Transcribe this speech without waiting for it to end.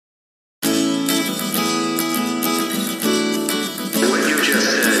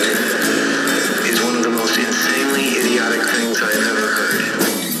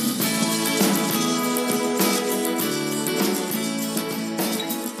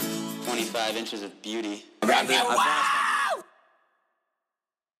5 inches of beauty.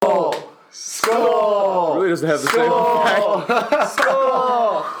 Skull! It really doesn't have the same effect.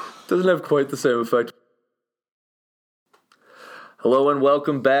 Skull! Doesn't have quite the same effect. Hello and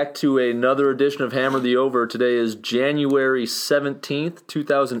welcome back to another edition of Hammer the Over. Today is January 17th,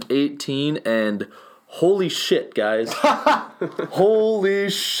 2018, and holy shit, guys.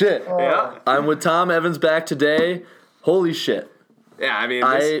 Holy shit. Yeah. I'm with Tom Evans back today. Holy shit. Yeah, I mean,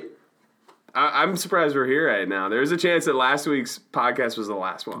 I'm surprised we're here right now. There's a chance that last week's podcast was the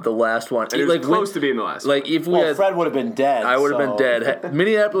last one. The last one. And it was close to being the last one. Like, if we had... Fred would have been dead. I would have been dead.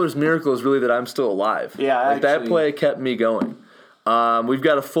 Minneapolis Miracle is really that I'm still alive. Yeah, like, that play kept me going. We've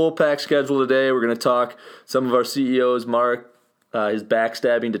got a full pack schedule today. We're going to talk some of our CEOs, Mark, his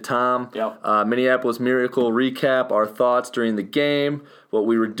backstabbing to Tom. Yep. Minneapolis Miracle recap, our thoughts during the game, what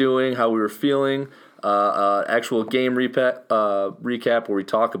we were doing, how we were feeling. Actual game recap where we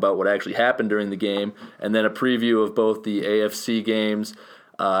talk about what actually happened during the game, and then a preview of both the AFC games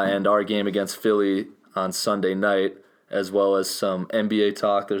and our game against Philly on Sunday night, as well as some NBA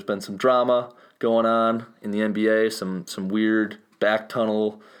talk. There's been some drama going on in the NBA, some weird back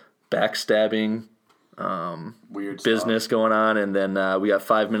tunnel, backstabbing weird business going on, and then we got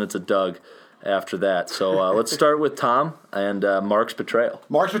 5 minutes of Doug after that. So let's start with Tom and Mark's betrayal.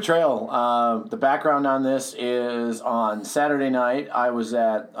 Mark's betrayal. The background on this is on Saturday night, I was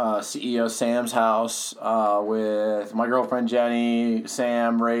at CEO Sam's house with my girlfriend Jenny,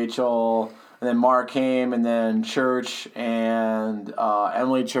 Sam, Rachel, and then Mark came, and then Church and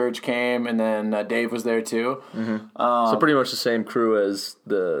Emily Church came, and then Dave was there too. Mm-hmm. So pretty much the same crew as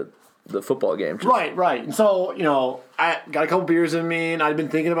the football game. Right. And so, I got a couple beers in me, and I'd been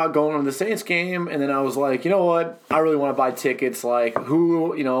thinking about going to the Saints game, and then I was like, you know what? I really want to buy tickets. Like,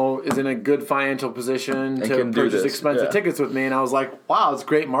 who, is in a good financial position to purchase expensive tickets with me? And I was like, wow, it's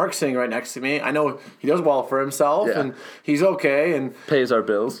great Mark sitting right next to me. I know he does well for himself, and he's okay. And pays our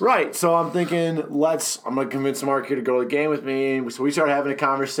bills. Right. So I'm thinking, I'm going to convince Mark here to go to the game with me. So we started having a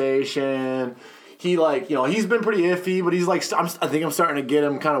conversation. He he's been pretty iffy, but he's like, I think I'm starting to get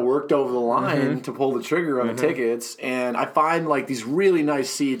him kind of worked over the line to pull the trigger on the tickets. And I find like these really nice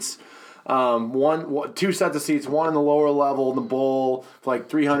seats, two sets of seats, one in the lower level in the bowl for like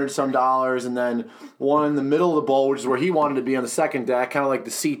 $300 some, and then one in the middle of the bowl, which is where he wanted to be on the second deck, kind of like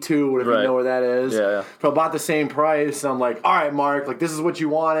the C2, if you know where that is. Yeah. For about the same price. And I'm like, all right, Mark, like this is what you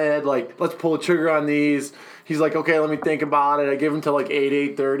wanted. Like, let's pull the trigger on these. He's like, okay, let me think about it. I give him till like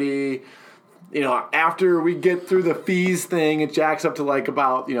 8:30. After we get through the fees thing, it jacks up to like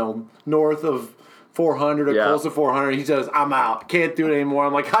about, north of 400 or close to 400. He says, I'm out. Can't do it anymore.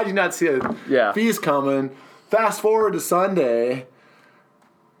 I'm like, how'd you not see the fees coming? Fast forward to Sunday.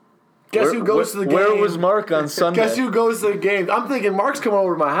 Guess who goes to the game? Where was Mark on Sunday? Guess who goes to the game? I'm thinking Mark's coming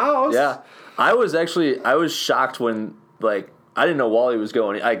over to my house. Yeah. I was shocked when, I didn't know Wally was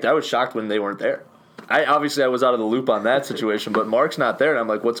going. I was shocked when they weren't there. I was out of the loop on that situation, but Mark's not there, and I'm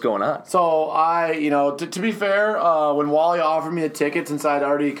like, what's going on? So to be fair, when Wally offered me the ticket, since I'd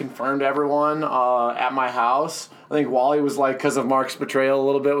already confirmed everyone at my house, I think Wally was like, because of Mark's betrayal a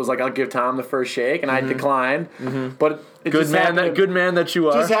little bit, was like, I'll give Tom the first shake, and I declined. Mm-hmm. But good man that you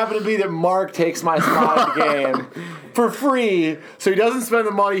are. Just happened to be that Mark takes my spot at the game for free, so he doesn't spend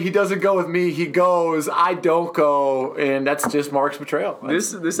the money. He doesn't go with me. He goes. I don't go, and that's just Mark's betrayal.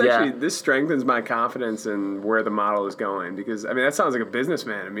 This strengthens my confidence in where the model is going, because that sounds like a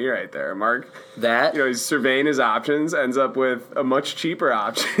businessman to me right there, Mark. He's surveying his options, ends up with a much cheaper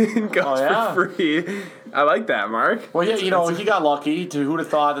option, goes for free. I like that, Mark. Well, yeah, he got lucky. Who'd have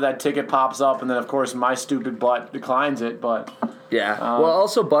thought that ticket pops up, and then of course my stupid butt declines it. But yeah, well,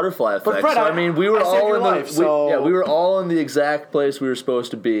 also butterfly effect. But Fred, we were all in the exact place we were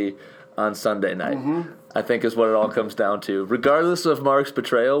supposed to be on Sunday night. Mm-hmm. I think is what it all comes down to. Regardless of Mark's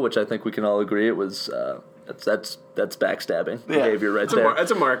betrayal, which I think we can all agree it was. That's backstabbing behavior right there.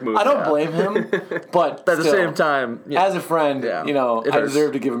 That's a Mark move. I don't blame him, but at the same time, as a friend, I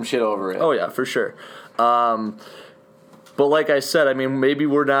deserve to give him shit over it. Oh yeah, for sure. But like I said, maybe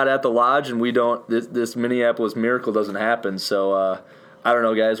we're not at the lodge, and we don't. This Minneapolis Miracle doesn't happen. So I don't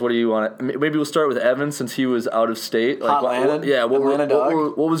know, guys. What do you want? Maybe we'll start with Evan since he was out of state. Hotlanta,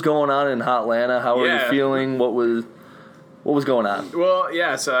 what was going on in Hotlanta? How are you feeling? What was going on? Well,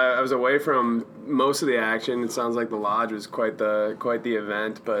 yeah. So I was away from most of the action. It sounds like the lodge was quite the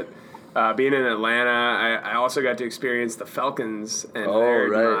event, but being in Atlanta, I also got to experience the Falcons and their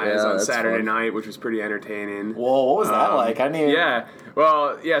demise on Saturday night, which was pretty entertaining. Whoa, what was that like? I didn't even... Yeah.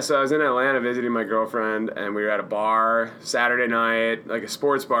 Well, so I was in Atlanta visiting my girlfriend, and we were at a bar Saturday night, like a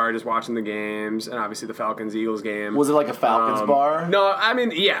sports bar, just watching the games, and obviously the Falcons-Eagles game. Was it like a Falcons bar? No, I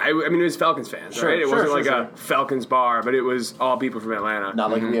mean, it was Falcons fans, right? It wasn't a Falcons bar, but it was all people from Atlanta. Not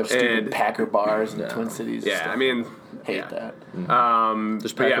like we have stupid Packer bars in the Twin Cities. Yeah, I mean... Hate that.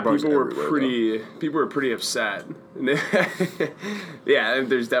 There's Packer bars people were pretty upset. Yeah,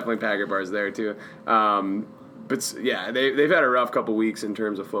 there's definitely Packer bars there, too. But yeah, they've had a rough couple weeks in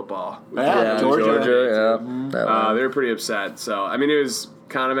terms of football. Georgia. They were pretty upset. So I mean, it was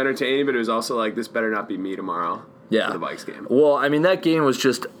kind of entertaining, but it was also like, this better not be me tomorrow. Yeah, for the Vikes game. Well, I mean, that game was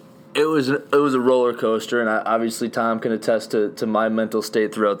just. It was a roller coaster, and obviously Tom can attest to my mental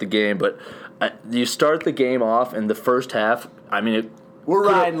state throughout the game. But you start the game off in the first half. I mean, we're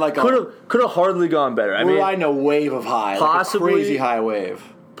riding could have hardly gone better. We're riding a wave of high, possibly, like a crazy high wave.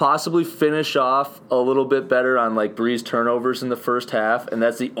 Possibly finish off a little bit better on like Brees turnovers in the first half, and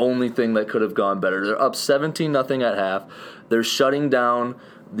that's the only thing that could have gone better. They're up 17-0 at half. They're shutting down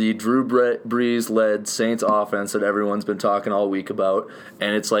the Drew Brees-led Saints offense that everyone's been talking all week about,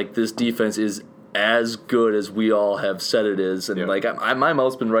 and it's like this defense is as good as we all have said it is, and like my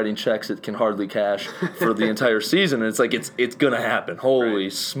mouth's been writing checks it can hardly cash for the entire season, and it's like it's gonna happen.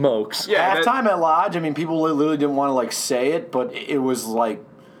 Holy smokes! Yeah, halftime at Lodge. I mean, people literally didn't want to like say it, but it was like,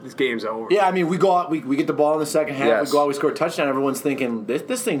 this game's over. Yeah, I mean, we go out, we get the ball in the second half, we go out, we score a touchdown, everyone's thinking,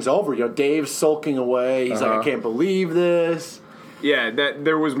 this thing's over. You know, Dave's sulking away. He's like, I can't believe this. Yeah,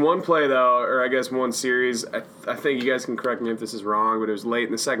 there was one play, though, or I guess one series. I think you guys can correct me if this is wrong, but it was late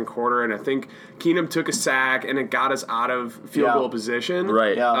in the second quarter, and I think Keenum took a sack, and it got us out of field goal position.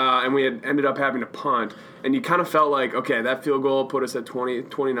 Right. Yeah. And we had ended up having to punt. And you kind of felt like, okay, that field goal put us at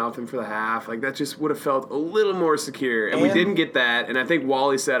 20-0 for the half. Like, that just would have felt a little more secure. And we didn't get that. And I think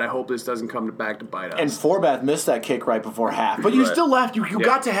Wally said, I hope this doesn't come back to bite us. And Forbath missed that kick right before half. But you still left. You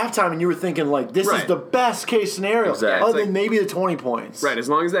got to halftime, and you were thinking, like, this is the best case scenario. Exactly. Other than maybe the 20 points. Right. As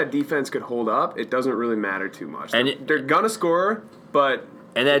long as that defense could hold up, it doesn't really matter too much. And they're going to score, but...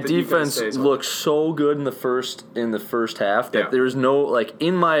 And that defense looked so good in the first half that there's no, like,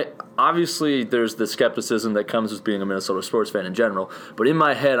 obviously there's the skepticism that comes with being a Minnesota sports fan in general, but in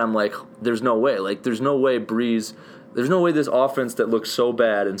my head I'm like, there's no way Brees, there's no way this offense that looks so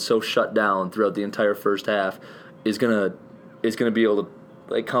bad and so shut down throughout the entire first half is gonna be able to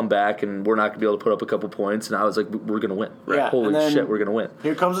like come back, and we're not going to be able to put up a couple points. And I was like, we're going to win. Yeah, holy shit, we're going to win.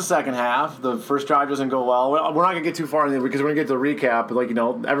 Here comes the second half. The first drive doesn't go well. We're not going to get too far in there because we're going to get to the recap. But, like, you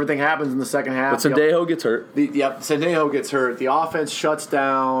know, everything happens in the second half. But Sendejo gets hurt. Sendejo gets hurt. The offense shuts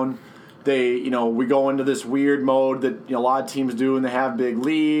down. We go into this weird mode that, a lot of teams do when they have big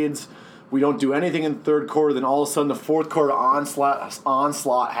leads. We don't do anything in the third quarter. Then all of a sudden, the fourth quarter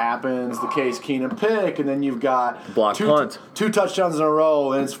onslaught happens. The Case Keenum pick, and then you've got two touchdowns in a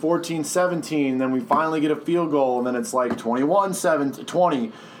row. And it's 14-17. Then we finally get a field goal, and then it's like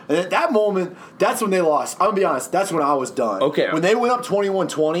 21-20. And at that moment, that's when they lost. I'm going to be honest, that's when I was done. Okay. When they went up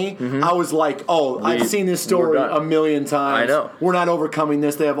 21-20, I was like, I've seen this story a million times. I know. We're not overcoming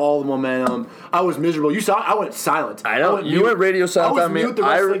this. They have all the momentum. I was miserable. You saw I went silent. I know. You went radio silent on me. I was mute the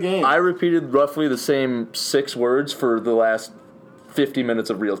rest of the game. I repeated roughly the same 6 words for the last 50 minutes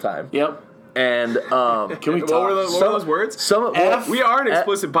of real time. Yep. And can we talk? What were those words? We are an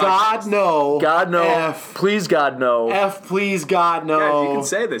explicit podcast. God no. God no. F. Please God no. F. Please God no. Yeah, you can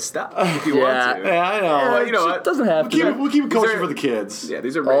say this stuff if you want to. Yeah, I know. Well, you know what? It doesn't have to. We'll keep it kosher for the kids. Yeah,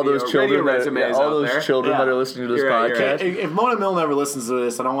 these are all those children resumes that are listening to this podcast. If Mona Mill never listens to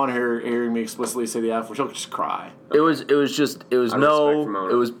this, I don't want her hearing me explicitly say the F, which she'll just cry. It was no.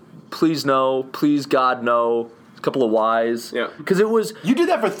 It was please no. Please God no. Couple of Y's. Yeah. Because it was... You did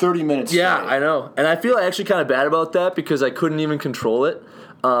that for 30 minutes Yeah, straight. I know. And I feel actually kind of bad about that because I couldn't even control it.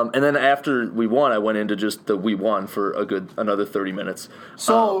 And then after we won, I went into just we won for another 30 minutes.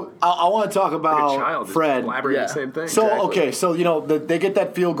 So I want to talk about like a child Fred. The same thing. So, exactly. Okay, so, they get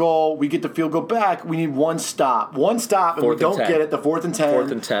that field goal. We get the field goal back. We need one stop. And we don't get it. The 4th and 10.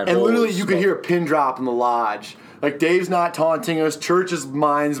 4th and 10. And literally you could hear a pin drop in the lodge. Like, Dave's not taunting us. Church's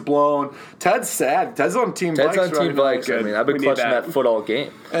mind's blown. Ted's sad. Ted's on Team Vikes. Ted's on Team Vikes. I mean, I've been clutching that foot all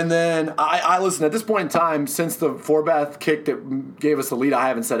game. And then I listen, at this point in time, since the Forbath kick that gave us the lead, I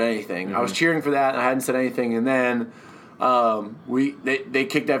haven't said anything. Mm-hmm. I was cheering for that, and I hadn't said anything. And then they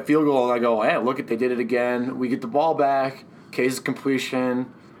kicked that field goal, and I go, hey, look, they did it again. We get the ball back. Case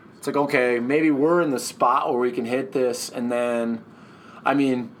completion. It's like, okay, maybe we're in the spot where we can hit this. And then,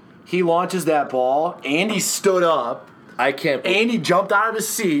 he launches that ball. Andy stood up. I can't. Andy jumped out of his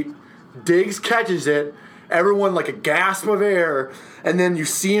seat, Diggs catches it. Everyone like a gasp of air, and then you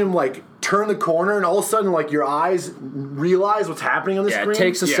see him like turn the corner, and all of a sudden like your eyes realize what's happening on the screen. It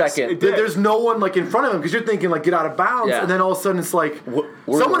takes a second. There's no one like in front of him because you're thinking like get out of bounds, and then all of a sudden it's like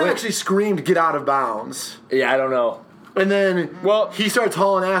someone actually screamed get out of bounds. Yeah, I don't know. And then he starts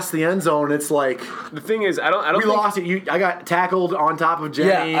hauling ass to the end zone. And it's like the thing is, I don't. We lost it. I got tackled on top of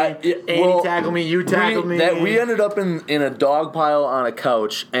Jenny. Andy tackled me. You tackled me. We ended up in a dog pile on a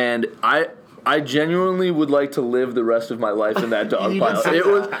couch, and I genuinely would like to live the rest of my life in that dog pile.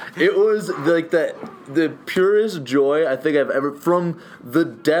 It was like the purest joy I think I've ever, from the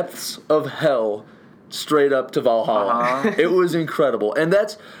depths of hell straight up to Valhalla. It was incredible, and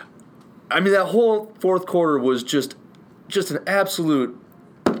that whole fourth quarter was just an absolute,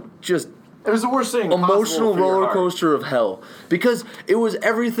 it was the worst thing. Emotional roller coaster of hell. Because it was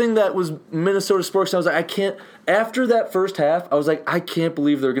everything that was Minnesota sports. I was like, after that first half, I was like, I can't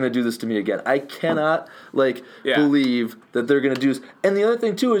believe they're going to do this to me again. I cannot, believe that they're going to do this. And the other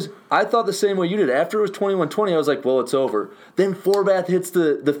thing, too, is I thought the same way you did. After it was 21-20, I was like, well, it's over. Then Forbath hits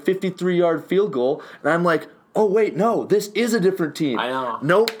the 53-yard field goal, and I'm like, oh, wait, no, this is a different team. I know.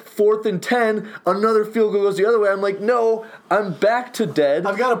 Nope, 4th and 10, another field goal goes the other way. I'm like, no, I'm back to dead.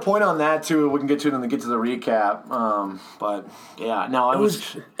 I've got a point on that, too. We can get to it when we get to the recap. But, yeah, no, it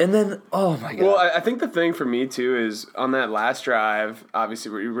was... And then, oh, my God. Well, I think the thing for me, too, is on that last drive, obviously,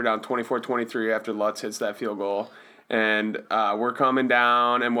 we were down 24-23 after Lutz hits that field goal. And we're coming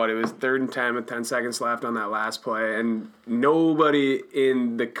down, and it was 3rd and 10 with 10 seconds left on that last play, and nobody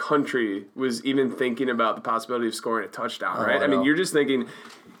in the country was even thinking about the possibility of scoring a touchdown, right? I mean, you're just thinking,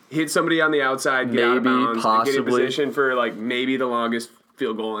 hit somebody on the outside, get out of bounds, and get in position for, maybe the longest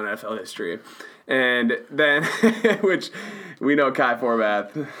field goal in NFL history. And then, which we know Kai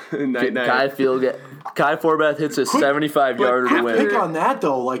Forbath, Kai Forbath hits a 75-yarder to win. Pick on that,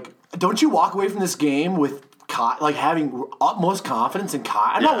 though. Don't you walk away from this game with having utmost confidence in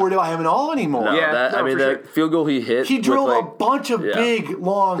Kai? I'm not worried about him at all anymore. No, that field goal he hit. He drilled a bunch of big,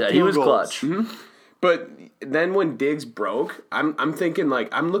 long field goals. He was clutch. Mm-hmm. But then when Diggs broke, I'm thinking,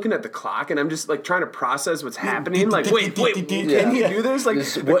 I'm looking at the clock, and I'm just, trying to process what's happening. Wait, can he do this?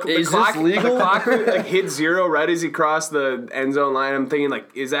 Is this legal? The clock hit 0 right as he crossed the end zone line. I'm thinking,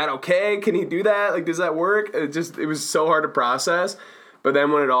 is that okay? Can he do that? Does that work? It was so hard to process. But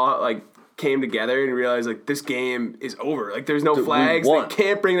then when it all, came together and realized this game is over. There's no flags. They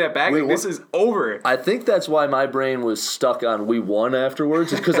can't bring that back. This is over. I think that's why my brain was stuck on we won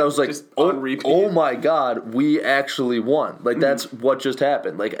afterwards. Is because I was like, oh my God, we actually won. That's what just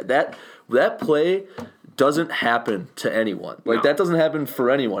happened. That play doesn't happen to anyone. That doesn't happen for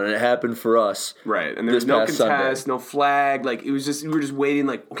anyone, and it happened for us. Right. And there's no contest, Sunday. No flag. It was just, we were just waiting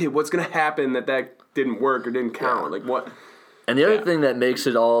okay, what's going to happen that didn't work or didn't count? What? And the other thing that makes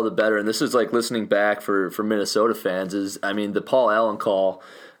it all the better, and this is listening back for Minnesota fans, is the Paul Allen call,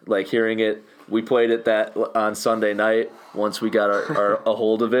 hearing it. We played it that on Sunday night once we got a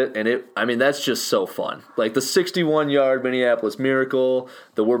hold of it, and that's just so fun. The 61-yard Minneapolis Miracle,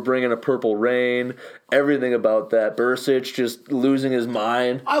 the we're bringing a purple rain, everything about that. Bursic just losing his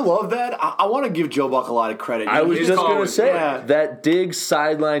mind. I love that. I want to give Joe Buck a lot of credit. I was just going to say that Diggs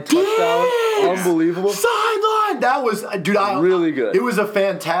sideline touchdown, unbelievable. Sideline, that was really good. It was a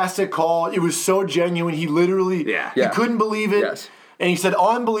fantastic call. It was so genuine. He literally, he couldn't believe it. Yes. And he said,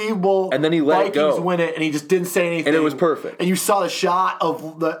 unbelievable. And then he let it go. Vikings win it, and he just didn't say anything. And it was perfect. And you saw the shot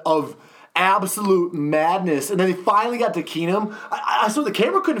of absolute madness. And then they finally got to Keenum. I saw the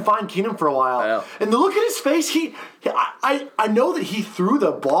camera couldn't find Keenum for a while. Yeah. And the look at his face, I know that he threw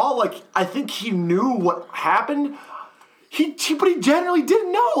the ball. I think he knew what happened. But he generally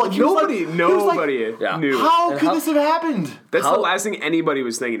didn't know. Nobody knew. How could this have happened? That's the last thing anybody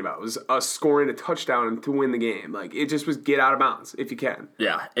was thinking about, was us scoring a touchdown to win the game. It just was get out of bounds if you can.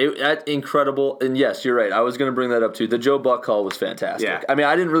 Yeah, incredible. And yes, you're right. I was going to bring that up too. The Joe Buck call was fantastic. Yeah.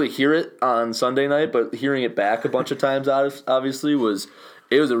 I didn't really hear it on Sunday night, but hearing it back a bunch of times obviously was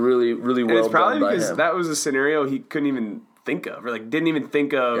a really, really well done by him. It's probably because that was a scenario he couldn't even think of, or didn't even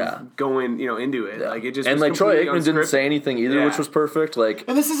think of going into it. It just and was Troy Aikman unscripted. didn't say anything either, which was perfect.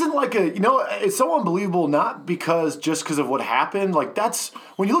 And this isn't it's so unbelievable, not because of what happened. That's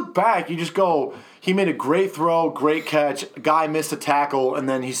when you look back, you just go, he made a great throw, great catch, guy missed a tackle, and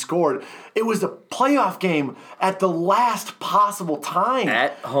then he scored. It was a playoff game at the last possible time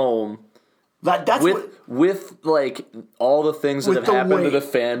at home. That's with all the things that have happened to the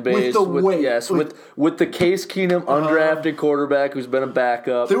fan base, with the Case Keenum undrafted quarterback who's been a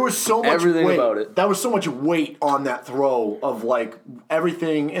backup. There was so much everything weight. About it. That was so much weight on that throw of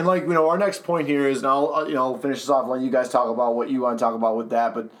everything. And our next point here is, and I'll finish this off and let you guys talk about what you want to talk about with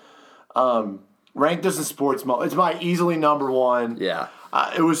that. But Ranked this in sports mode. It's my easily number one. Yeah.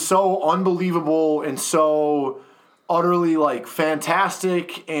 It was so unbelievable and so utterly like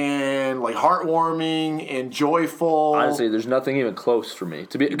fantastic and like heartwarming and joyful. Honestly, there's nothing even close for me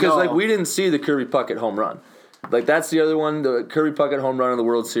to be because like we didn't see the Kirby Puckett home run. Like that's the other one, the Kirby Puckett home run in the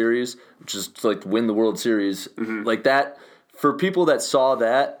World Series, which is to, like win the World Series. Mm-hmm. Like that for people that saw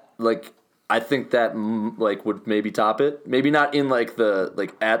that, like I think that like would maybe top it. Maybe not in like the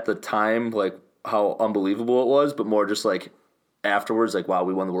like at the time like how unbelievable it was, but more just like afterwards, like wow,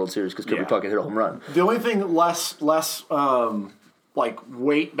 we won the World Series because Kirby Puckett hit a home run. The only thing less like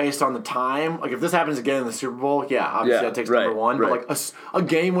weight based on the time, like if this happens again in the Super Bowl, obviously that takes number one. But like a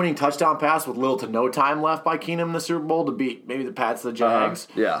game-winning touchdown pass with little to no time left by Keenum in the Super Bowl to beat maybe the Pats, the Jags,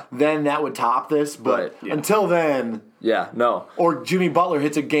 then that would top this. But until then, or Jimmy Butler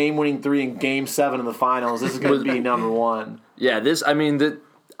hits a game-winning 3 in Game 7 of the finals, this is going to be number one. Yeah, this. I mean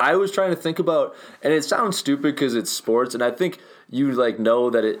I was trying to think about, and it sounds stupid because it's sports, and I think you like know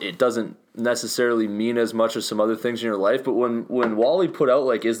that it doesn't necessarily mean as much as some other things in your life. But when Wally put out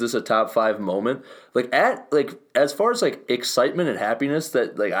like, is this a top 5 moment? Like as far as like excitement and happiness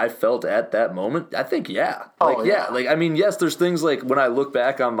that like I felt at that moment, I think Like I mean, yes, there's things like when I look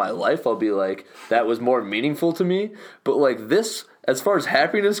back on my life, I'll be like that was more meaningful to me. But like this. As far as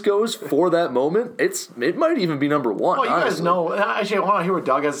happiness goes for that moment, it might even be number one. Well, you guys know. Actually, I want to hear what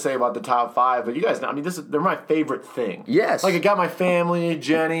Doug has to say about the top 5. But you guys know. I mean, they're my favorite thing. Yes. Like I got my family,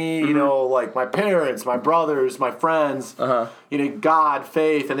 Jenny. You know, like my parents, my brothers, my friends. You know, God,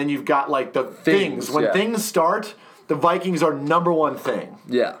 faith, and then you've got like the things. When things start, the Vikings are number one thing.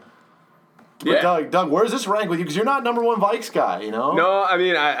 Yeah. But Doug, where does this rank with you? Because you're not number one Vikes guy. You know. No, I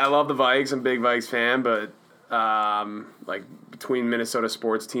mean I love the Vikes. I'm a big Vikes fan, but like. Between Minnesota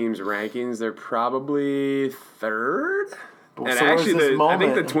sports teams' rankings, they're probably third. And so actually, I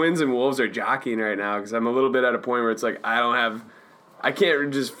think the Twins and Wolves are jockeying right now because I'm a little bit at a point where it's like I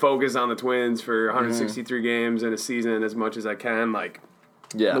can't just focus on the Twins for 163 games in a season as much as I can. Like,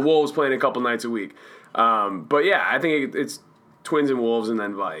 the Wolves playing a couple nights a week. But yeah, I think it's Twins and Wolves and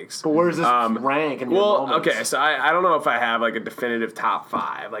then Vikes. But where does this rank? Okay, so I don't know if I have like a definitive top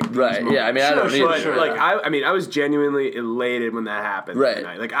 5. Like yeah, I mean, I don't need sure. Like I was genuinely elated when that happened.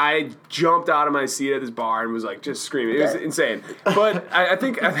 Right. Like I jumped out of my seat at this bar and was like just screaming. It was insane. But I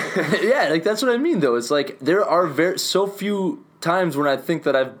think yeah, like that's what I mean though. It's like there are so few times when I think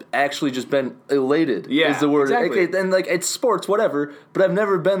that I've actually just been elated. Yeah, is the word. Exactly. Okay, and like it's sports, whatever. But I've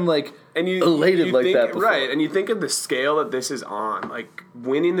never been like elated like that before. Right, and you think of the scale that this is on, like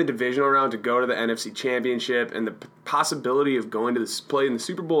winning the divisional round to go to the NFC Championship, and the possibility of going to play in the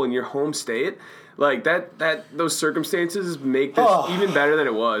Super Bowl in your home state. Like those circumstances make this even better than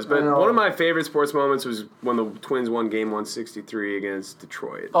it was. But one of my favorite sports moments was when the Twins won Game 163 against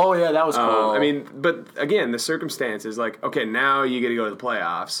Detroit. Oh yeah, that was cool. I mean, but again, the circumstances, like okay, now you get to go to the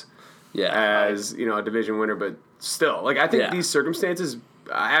playoffs, as you know, a division winner. But still, like I think these circumstances,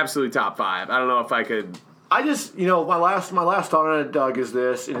 absolutely top 5. I don't know if I could. I just my last thought on it, Doug, is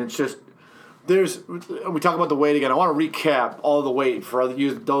this, and it's just. We talk about the weight again. I want to recap all the weight for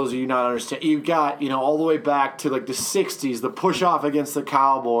those of you not understand. You've got, all the way back to like the 60s, the push-off against the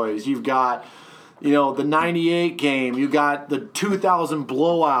Cowboys. You've got, the 98 game. You got the 2000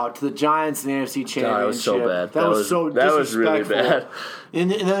 blowout to the Giants in the NFC Championship. That was so bad. That was so disrespectful. That was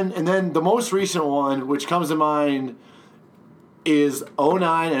really bad. And then the most recent one, which comes to mind, is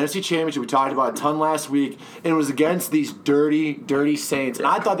 09 NFC Championship. We talked about a ton last week, and it was against these dirty, dirty Saints. And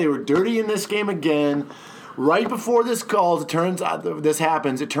I thought they were dirty in this game again. Right before this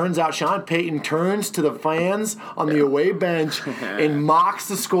happens, it turns out Sean Payton turns to the fans on the away bench and mocks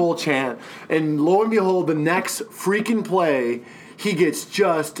the Skol chant. And lo and behold, the next freaking play, he gets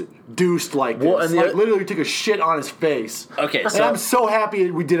just deuced like this. Literally took a shit on his face. Okay, and I'm so happy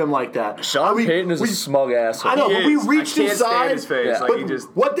we did him like that. Sean Payton is a smug asshole. I know, but we reached inside. His face. Yeah. Like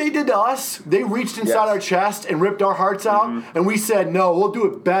what they did to us, they reached inside our chest and ripped our hearts out, and we said, no, we'll do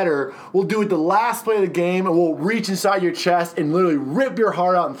it better. We'll do it the last play of the game, and we'll reach inside your chest and literally rip your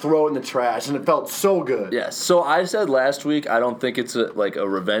heart out and throw it in the trash, and it felt so good. Yes. So I said last week I don't think it's a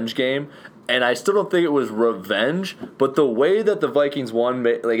revenge game. And I still don't think it was revenge, but the way that the Vikings won,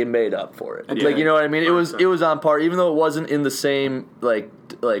 it made up for it. Yeah. Like, you know what I mean? It was on par, even though it wasn't in the same like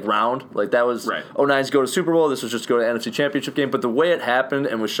round. Like that was 09's go to Super Bowl. This was just go to NFC Championship game. But the way it happened,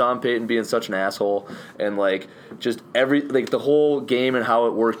 and with Sean Payton being such an asshole, and like just the whole game and how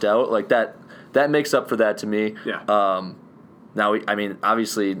it worked out, like that makes up for that to me. Yeah.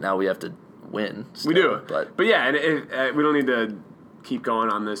 Obviously now we have to win. Still, we do, but yeah, and we don't need to keep going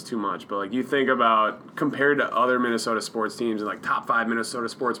on this too much, but like you think about compared to other Minnesota sports teams and like top 5 Minnesota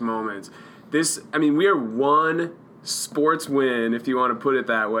sports moments, we are one sports win, if you want to put it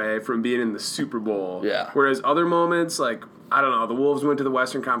that way, from being in the Super Bowl. Yeah. Whereas other moments, like, I don't know, the Wolves went to the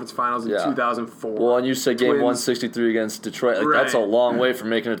Western Conference Finals in 2004. Well, and you said Game 163 against Detroit. Like, that's a long way from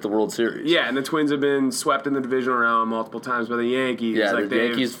making it to the World Series. Yeah, and the Twins have been swept in the divisional round multiple times by the Yankees. Yeah, like the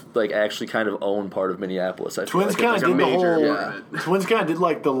Yankees actually kind of own part of Minneapolis. Twins kind of did the whole. Twins kind of did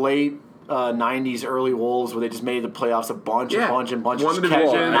like the late 90s, early Wolves, where they just made the playoffs a bunch. Won the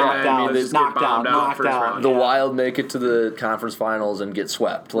division, knocked out. The Wild make it to the conference finals and get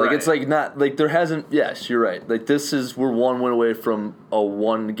swept. Like it's like not like there hasn't. Yes, you're right. Like we're one win away from a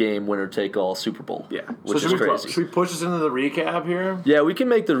 1-game winner take all Super Bowl. Yeah, which is crazy. Should we push this into the recap here? Yeah, we can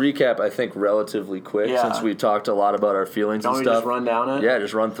make the recap. I think relatively quick since we talked a lot about our feelings and stuff. Just run down it. Yeah,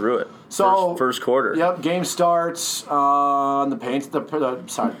 just run through it. So first quarter. Yep, game starts on the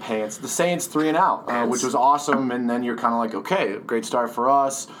Saints 3-and-out, which was awesome. And then you're kind of like, okay, great start for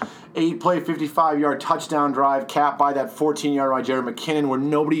us. 8-play, 55-yard touchdown drive, capped by that 14-yard by Jared McKinnon, where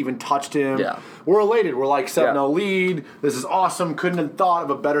nobody even touched him. Yeah. We're elated. We're like 7-0 lead. This is awesome. Couldn't have thought of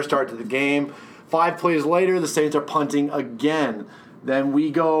a better start to the game. 5 plays later, the Saints are punting again. Then we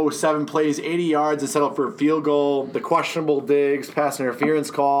go 7 plays, 80 yards, and settle for a field goal. The questionable Diggs pass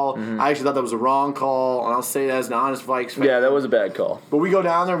interference call. I actually thought that was a wrong call, and I'll say that as an honest Vikes fan. Yeah, that was a bad call. But we go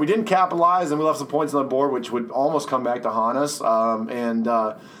down there, we didn't capitalize, and we left some points on the board, which would almost come back to haunt us.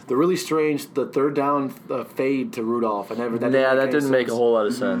 The really strange, the third down fade to Rudolph. That didn't make a whole lot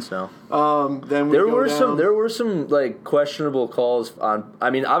of sense. No. Then there were some like questionable calls on. I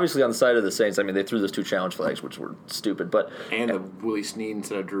mean, obviously on the side of the Saints. I mean, they threw those 2 challenge flags, which were stupid. But the Willie Snead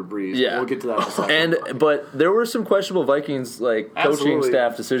instead of Drew Brees. Yeah, we'll get to that in a second. But there were some questionable Vikings coaching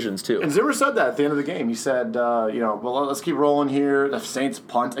staff decisions too. And Zimmer said that at the end of the game. He said, well, let's keep rolling here. The Saints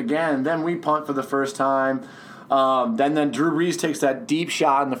punt again. Then we punt for the first time. Then Drew Brees takes that deep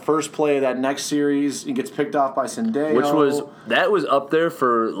shot in the first play of that next series. He gets picked off by Sendeo. Which was up there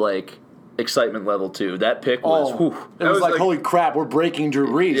for like excitement level too. That pick was it was like holy crap, we're breaking Drew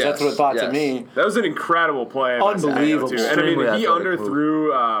Brees. Yes, that's what it thought to me. That was an incredible play. Unbelievable. Too. And I mean he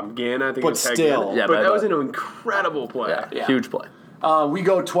underthrew Gann, I think. But still. But that was an incredible play. Yeah. Huge play. We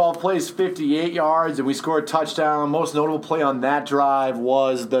go 12 plays, 58 yards, and we score a touchdown. Most notable play on that drive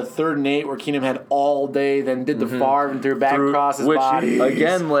was the 3rd and 8 where Keenum had all day, then did the Favre and threw back across his body.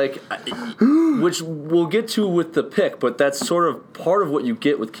 Again, which we'll get to with the pick, but that's sort of part of what you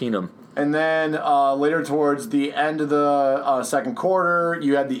get with Keenum. And then later towards the end of the second quarter,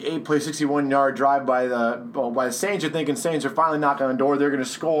 you had the 8-play, 61-yard drive by the Saints. You're thinking Saints are finally knocking on the door. They're going to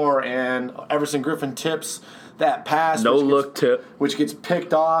score, and Everson Griffin tips that pass. Tip. Which gets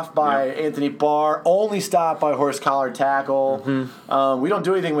picked off by Anthony Barr. Only stopped by horse collar tackle. We don't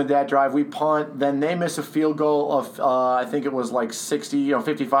do anything with that drive. We punt. Then they miss a field goal of, I think it was like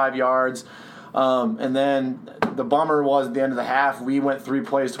 55 yards. And then the bummer was at the end of the half, we went 3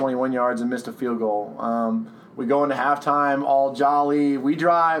 plays, 21 yards, and missed a field goal. We go into halftime all jolly. We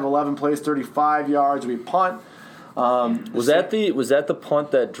drive 11 plays, 35 yards. We punt. Was that the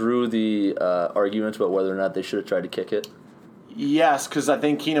punt that drew the arguments about whether or not they should have tried to kick it? Yes, because I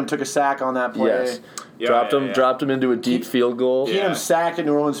think Keenum took a sack on that play. Yes. Dropped him into a deep field goal. Keenum sacked at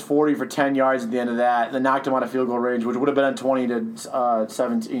New Orleans 40 for 10 yards at the end of that, and then knocked him out of field goal range, which would have been a 20-17.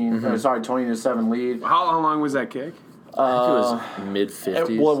 20-7 lead. How long was that kick? I think it was mid-50s.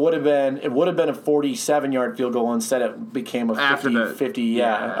 It would have been a 47-yard field goal. Instead, it became a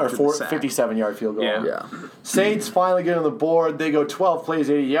 57-yard field goal. Yeah. Saints finally get on the board. They go 12 plays,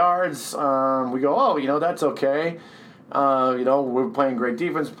 80 yards. We go, that's okay. We're playing great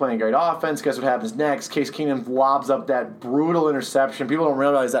defense, playing great offense. Guess what happens next? Case Keenum lobs up that brutal interception. People don't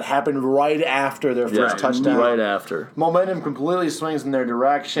realize that happened right after their first touchdown. Right after. Momentum completely swings in their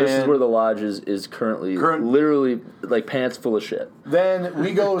direction. This is where the Lodge is currently literally like pants full of shit. Then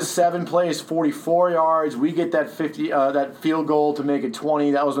we go 7 plays, 44 yards. We get that that field goal to make it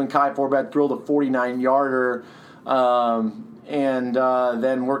 20. That was when Kai Forbath drilled a 49-yarder. And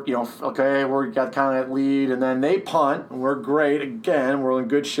then we got kind of that lead, and then they punt, and we're great again. We're in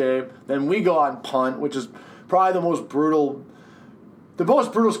good shape. Then we go out and punt, which is probably the most brutal. The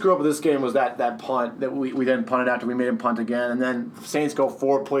most brutal screw up of this game was that punt that we then punted after we made him punt again, and then Saints go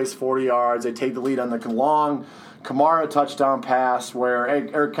 4 plays, 40 yards. They take the lead on the long Kamara touchdown pass where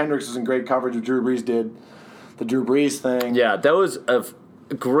Eric Kendricks was in great coverage with Drew Brees did the Drew Brees thing. Yeah, that was a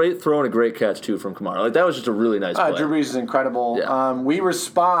great throw and a great catch, too, from Kamara. Like, that was just a really nice play. Drew Brees is incredible. Yeah. We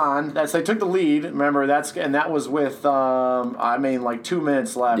respond. They took the lead. Remember, that was with, 2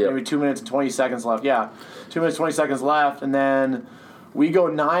 minutes left. Yep. Maybe 2 minutes and 20 seconds left. Yeah, 2 minutes, 20 seconds left. And then We go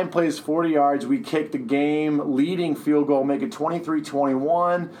 9 plays, 40 yards. We kick the game-leading field goal, make it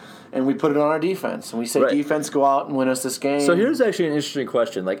 23-21, and we put it on our defense. And we say, defense, go out and win us this game. So here's actually an interesting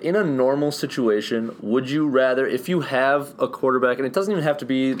question. Like, in a normal situation, would you rather, if you have a quarterback, and it doesn't even have to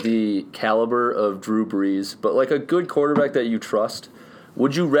be the caliber of Drew Brees, but like a good quarterback that you trust,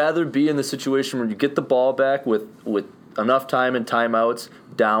 would you rather be in the situation where you get the ball back with enough time and timeouts,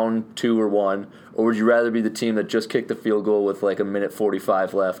 down 2 or 1, or would you rather be the team that just kicked the field goal with like a minute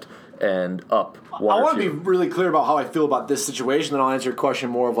 45 left and up 1 I or want 2? to be really clear about how I feel about this situation, then I'll answer your question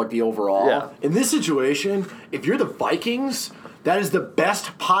more of like the overall. Yeah. In this situation, if you're the Vikings, that is the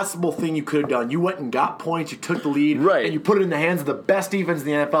best possible thing you could have done. You went and got points, you took the lead, and you put it in the hands of the best defense in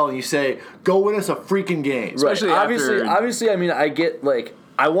the NFL, and you say, go win us a freaking game. Right. Obviously, I mean, I get, like,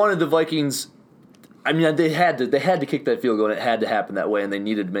 I wanted the Vikings... I mean, they had to kick that field goal, and it had to happen that way, and they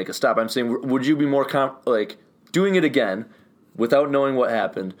needed to make a stop. I'm saying, would you be more doing it again without knowing what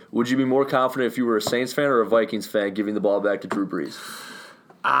happened? Would you be more confident if you were a Saints fan or a Vikings fan giving the ball back to Drew Brees?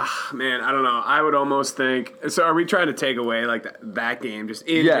 Man, I don't know. I would almost think. So, are we trying to take away like that game just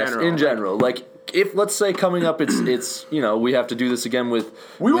in general? Yes, in general. Like, if let's say coming up, it's we have to do this again with.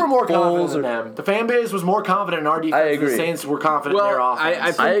 We were more confident than them. The fan base was more confident in our defense. I agree. The Saints were confident in their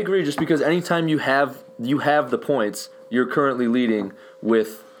offense. I agree. Just because anytime you have the points, you're currently leading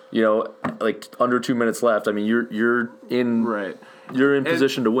with like under 2 minutes left. I mean, you're in You're in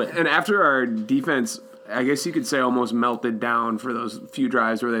position to win. And after our defense, I guess you could say, almost melted down for those few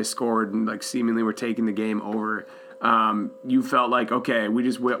drives where they scored and like seemingly were taking the game over. You felt like, okay,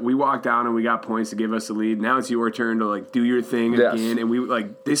 we walked down and we got points to give us the lead. Now it's your turn to like do your thing again, and we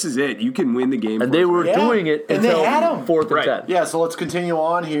like this is it. You can win the game. And they were doing it until 4th and 10. Yeah, so let's continue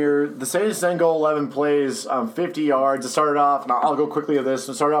on here. The Saints then go 11 plays, 50 yards. It started off, and I'll go quickly with this.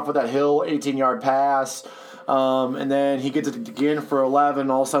 It started off with that Hill 18-yard pass. And then he gets it again for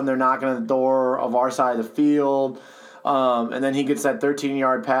 11. All of a sudden, they're knocking at the door of our side of the field. And then he gets that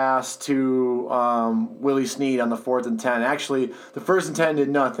 13-yard pass to Willie Snead on the 4th and 10. Actually, the 1st and 10 did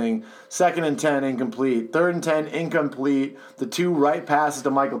nothing. 2nd and 10, incomplete. 3rd and 10, incomplete. The 2 right passes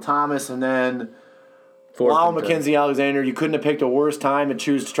to Michael Thomas. And then, wow, Mackenzie Alexander, you couldn't have picked a worse time to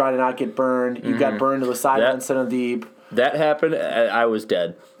choose to try to not get burned. You got burned to the sideline instead of deep. That happened. I was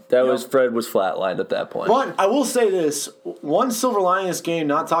dead. Fred was flatlined at that point. But I will say this: one silver lining in this game,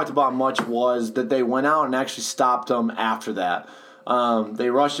 not talked about much, was that they went out and actually stopped them after that. They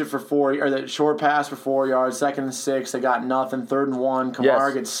rushed it for 4, or that short pass for 4 yards. 2nd and 6, they got nothing. 3rd and 1,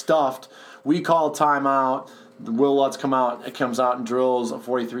 Kamara gets stuffed. We call timeout. Will Lutz comes out and drills a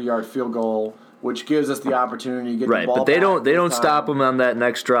 43-yard field goal, which gives us the opportunity to get the ball but they don't stop them on that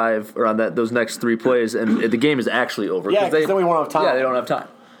next drive or on those next 3 plays, and the game is actually over. Yeah, because then we won't have time. Yeah, they don't have time.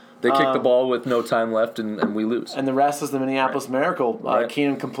 They kick the ball with no time left, and we lose. And the rest is the Minneapolis Miracle.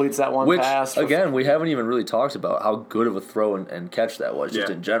 Keenum completes that one pass. Again, we haven't even really talked about how good of a throw and catch that was,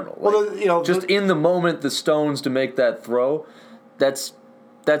 just in general. Well, just in the moment, the stones to make that throw, that's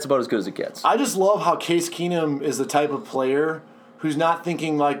about as good as it gets. I just love how Case Keenum is the type of player who's not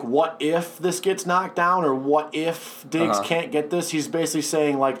thinking, like, what if this gets knocked down or what if Diggs can't get this. He's basically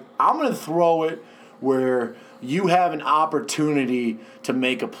saying, like, I'm going to throw it where you have an opportunity to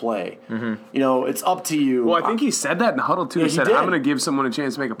make a play. Mm-hmm. It's up to you. Well, I think he said that in the huddle, too. He said, I'm going to give someone a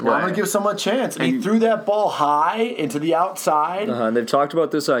chance to make a play. I'm going to give someone a chance. And he threw that ball high into the outside. And they've talked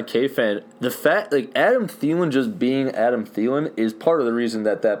about this on K-Fan. The fact, like, Adam Thielen just being Adam Thielen is part of the reason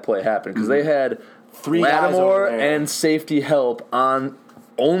that play happened. Because they had 3 guys over there and safety help on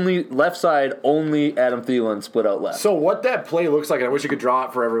only left side, only Adam Thielen split out left. So what that play looks like, and I wish I could draw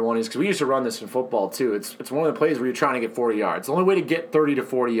it for everyone, is because we used to run this in football too. It's one of the plays where you're trying to get 40 yards. The only way to get 30 to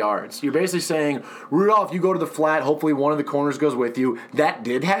 40 yards. You're basically saying, Rudolph, you go to the flat, hopefully one of the corners goes with you. That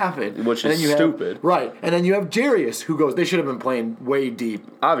did happen. Which is stupid. Right. And then you have Jarius, who goes, they should have been playing way deep.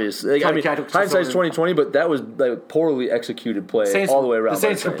 Obviously. Hindsight's 20/20, but that was like poorly executed play all the way around. The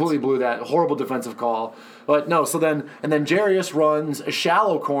Saints completely blew that. Horrible defensive call. But no, then Jarius runs a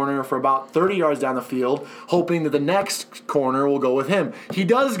shallow corner for about 30 yards down the field, hoping that the next corner will go with him. He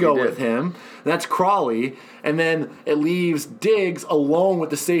does go with him. That's Crawley. And then it leaves Diggs alone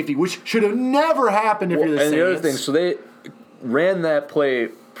with the safety, which should have never happened if you're the Saints. And the other thing, so they ran that play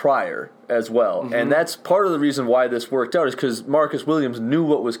prior as well. Mm-hmm. And that's part of the reason why this worked out is because Marcus Williams knew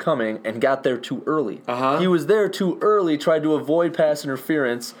what was coming and got there too early. He was there too early, tried to avoid pass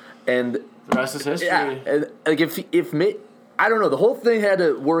interference, and the rest is history. Yeah, and like I don't know, the whole thing had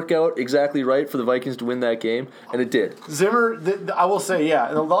to work out exactly right for the Vikings to win that game, and it did. Zimmer, I will say, yeah.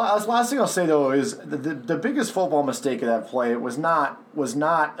 And the last thing I'll say though is the biggest football mistake of that play was not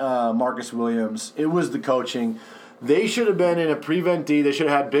Marcus Williams. It was the coaching. They should have been in a prevent D. They should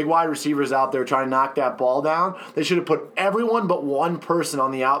have had big wide receivers out there trying to knock that ball down. They should have put everyone but one person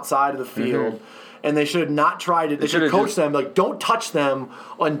on the outside of the field. Mm-hmm. And they should have not tried to. They should have coached them, like, don't touch them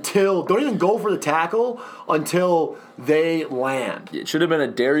don't even go for the tackle until they land. It should have been a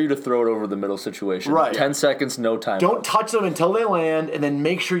dare you to throw it over the middle situation. Right. 10 seconds, no time. Don't touch them until they land, and then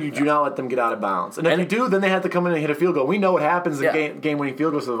make sure you do not let them get out of bounds. And if you do, then they have to come in and hit a field goal. We know what happens in game-winning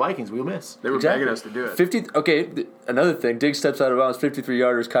field goals to the Vikings. We'll miss. They were begging us to do it. Okay, another thing. Diggs steps out of bounds,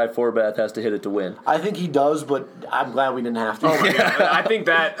 53-yarders. Kai Forbath has to hit it to win. I think he does, but I'm glad we didn't have to. Oh, my God. I think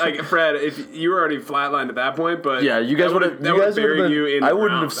that, like, Fred, if you were already flatlined at that point, but yeah, you guys would have buried you in. I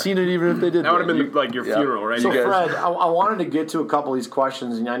wouldn't have seen it even if they did. That would have been like your funeral, right? So, Fred, I wanted to get to a couple of these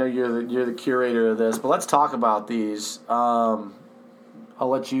questions, and I know you're the curator of this, but let's talk about these. I'll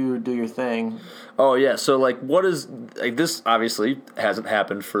let you do your thing. Oh yeah, so what is this? Obviously hasn't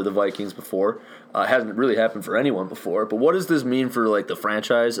happened for the Vikings before. Hasn't really happened for anyone before. But what does this mean for the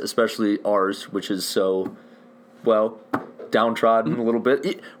franchise, especially ours, which is so downtrodden a little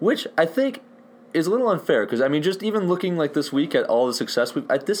bit, which I think is a little unfair because just even looking this week at all the success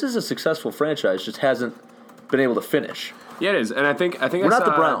this is a successful franchise, just hasn't been able to finish. Yeah, it is, and I think we're not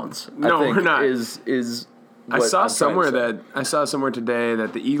the Browns. No, we're not. Is I saw somewhere today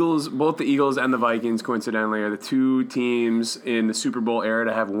that both the Eagles and the Vikings, coincidentally, are the two teams in the Super Bowl era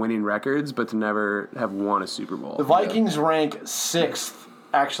to have winning records, but to never have won a Super Bowl. The Vikings rank 6th,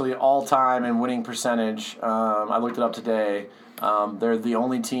 actually, all time in winning percentage. I looked it up today. They're the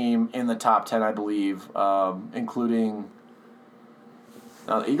only team in the top 10, I believe, including.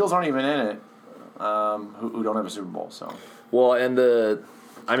 The Eagles aren't even in it. Who don't have a Super Bowl, so. Well, and the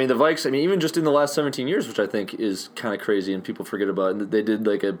Vikes, even just in the last 17 years, which I think is kind of crazy and people forget about, and they did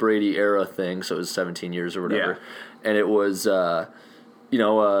a Brady era thing, so it was 17 years or whatever. Yeah. And it was,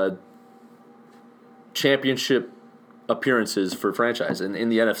 championship appearances for franchise. And in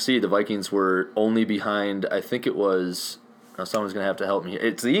the NFC, the Vikings were only behind, I think it was, someone's going to have to help me.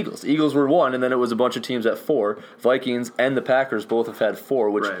 It's the Eagles. The Eagles were 1, and then it was a bunch of teams at 4. Vikings and the Packers both have had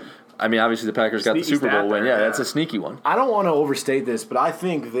 4, which... Right. Obviously the Packers got the Super Bowl win. Yeah, that's a sneaky one. I don't want to overstate this, but I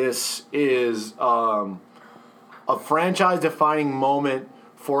think this is a franchise-defining moment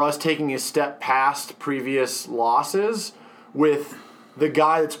for us taking a step past previous losses with the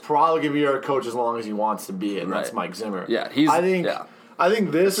guy that's probably going to be our coach as long as he wants to be, and that's Mike Zimmer. Yeah, I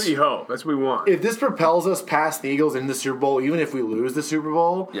think this... That's what you hope. That's what we want. If this propels us past the Eagles in the Super Bowl, even if we lose the Super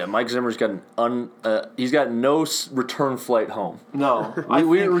Bowl... Yeah, Mike Zimmer's got he's got no return flight home. No.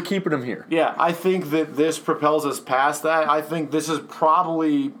 We're keeping him here. Yeah, I think that this propels us past that. I think this is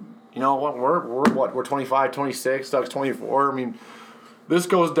probably... We're 25, 26, Doug's 24. This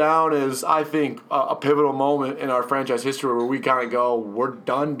goes down as, I think, a pivotal moment in our franchise history where we kind of go, we're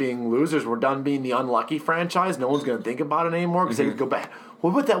done being losers. We're done being the unlucky franchise. No one's going to think about it anymore because they can go back.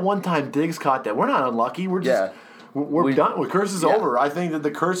 What about that one time Diggs caught that? We're not unlucky. We're just we're done. The curse is over. I think that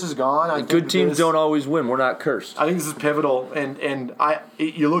the curse is gone. Good teams don't always win. We're not cursed. I think this is pivotal. And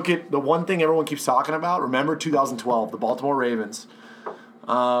you look at the one thing everyone keeps talking about. Remember 2012, the Baltimore Ravens.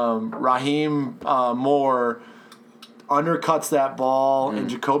 Raheem Moore undercuts that ball, and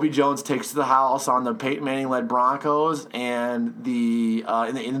Jacoby Jones takes to the house on the Peyton Manning-led Broncos, and in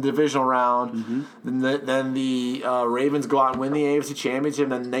the divisional round, then the Ravens go out and win the AFC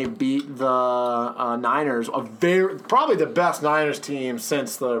Championship, and then they beat the Niners, probably the best Niners team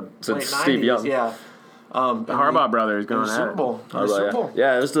since the late Steve 90s. Young. Yeah. The Harbaugh brothers going at Super Bowl.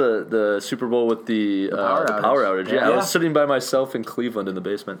 Yeah, it was the Super Bowl with the power outage. Yeah, I was sitting by myself in Cleveland in the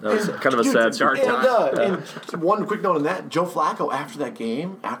basement. That was kind of a sad start. And one quick note on that: Joe Flacco after that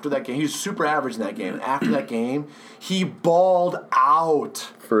game, he was super average in that game. And after that game, he balled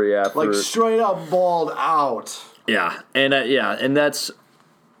out straight up balled out. Yeah, and that's.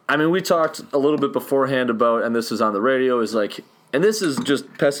 We talked a little bit beforehand about, and this is on the radio, and this is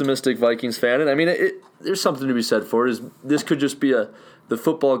just pessimistic Vikings fan, and there's something to be said for it. This could just be the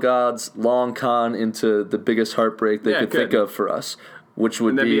football gods' long con into the biggest heartbreak they could think of for us, which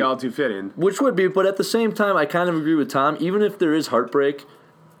would be all too fitting. Which would be, but at the same time, I kind of agree with Tom. Even if there is heartbreak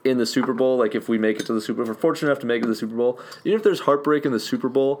in the Super Bowl, if we make it to the Super Bowl, if we're fortunate enough to make it to the Super Bowl, even if there's heartbreak in the Super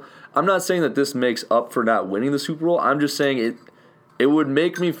Bowl, I'm not saying that this makes up for not winning the Super Bowl. I'm just saying it would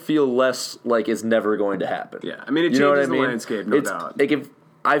make me feel less like it's never going to happen. Yeah, it changes the landscape, no doubt. If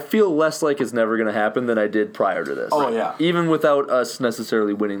I feel less like it's never going to happen than I did prior to this. Oh, yeah. Even without us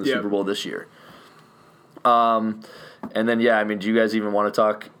necessarily winning the Super Bowl this year. And then, do you guys even want to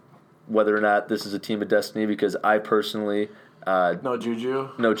talk whether or not this is a team of destiny? Because I personally... no Juju.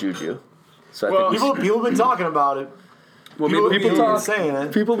 So I think people have been talking about it. People talk saying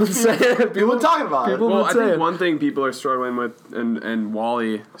it. People been saying it. People talking about it. Well, I think one thing people are struggling with, and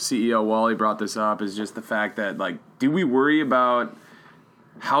Wally, CEO Wally brought this up, is just the fact that, like, do we worry about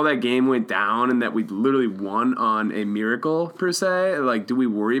how that game went down and that we literally won on a miracle, per se? Like, do we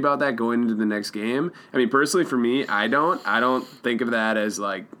worry about that going into the next game? I mean, personally, for me, I don't think of that as,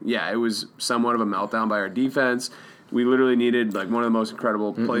 like, yeah, it was somewhat of a meltdown by our defense. We literally needed, like, one of the most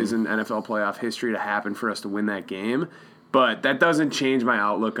incredible plays in NFL playoff history to happen for us to win that game. But that doesn't change my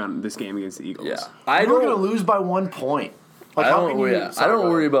outlook on this game against the Eagles. Yeah. We're going to lose by 1 point. Like, I don't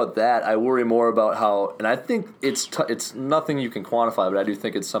worry about that. I worry more about how, and I think it's nothing you can quantify, but I do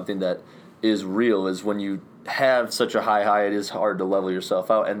think it's something that is real, is when you have such a high, it is hard to level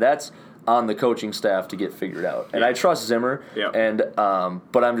yourself out. And that's on the coaching staff to get figured out. And I trust Zimmer. Yeah. And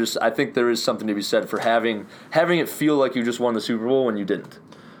but I think there is something to be said for having it feel like you just won the Super Bowl when you didn't.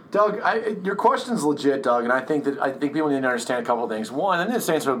 Doug, your question's legit, Doug, and I think people need to understand a couple of things. One, I think the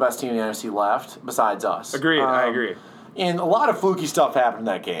Saints are the best team in the NFC left, besides us. Agreed. I agree. And a lot of fluky stuff happened in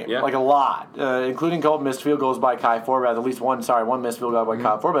that game. Yeah. Like a lot, including a couple missed field goals by Kai Forbath. At least one missed field goal by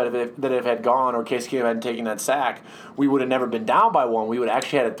Kai Forbath. That if had gone or Case Keenum hadn't taken that sack, we would have never been down by 1. We would have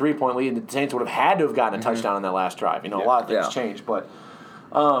actually had a 3-point lead, and the Saints would have had to have gotten a touchdown on that last drive. A lot of things changed, but.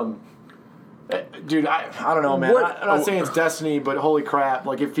 Dude, I don't know, man. I'm not saying it's destiny, but holy crap.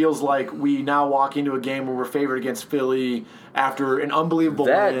 Like, it feels like we now walk into a game where we're favored against Philly after an unbelievable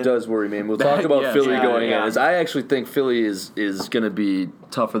win. That does worry me. And we'll talk about Philly going in. As I actually think Philly is going to be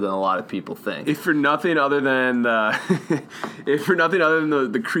tougher than a lot of people think. If for nothing other than the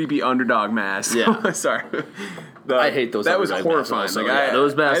creepy underdog mask. Yeah. Sorry. I hate those. That was horrifying. Also, like,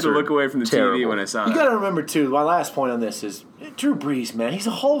 those masks I had to look away from the terrible. TV when I saw You that. got to remember, too, my last point on this is Drew Brees, man. He's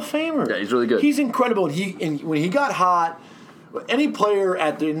a Hall of Famer. Yeah, he's really good. He's incredible. And when he got hot, any player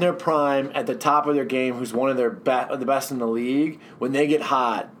in their prime, at the top of their game, who's one of the best in the league, when they get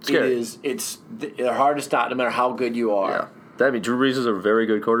hot, they're hard to stop no matter how good you are. Yeah. Drew Brees is a very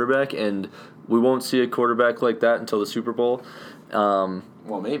good quarterback, and we won't see a quarterback like that until the Super Bowl.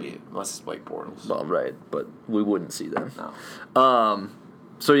 Well, maybe, unless it's Blake Bortles. Well, right, but we wouldn't see them. No.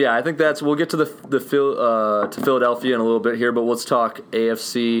 So yeah, I think we'll get to to Philadelphia in a little bit here, but let's talk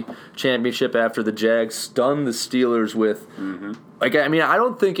AFC Championship after the Jags stunned the Steelers with. I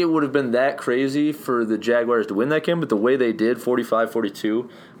don't think it would have been that crazy for the Jaguars to win that game, but the way they did, 45-42,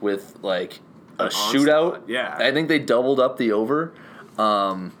 with like a shootout. Yeah, I think they doubled up the over.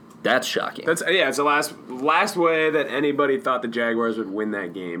 That's shocking. It's the last way that anybody thought the Jaguars would win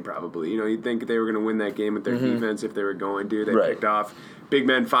that game, probably. You'd think they were going to win that game with their defense if they were going to. They picked off Big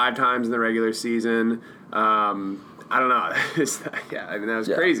Ben 5 times in the regular season. I don't know. That was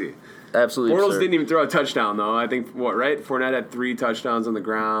crazy. Absolutely. Bortles didn't even throw a touchdown, though. I think, Fournette had 3 touchdowns on the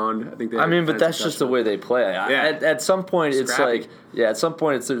ground. I think. But that's just the way they play. At some point, Scrappy.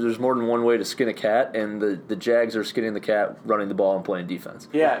 there's more than one way to skin a cat, and the Jags are skinning the cat, running the ball and playing defense.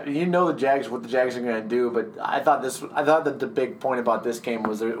 Yeah, what the Jags are going to do, but I thought that the big point about this game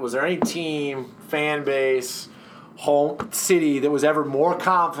was there any team, fan base, home city that was ever more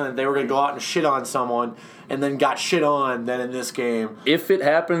confident they were going to go out and shit on someone and then got shit on than in this game. If it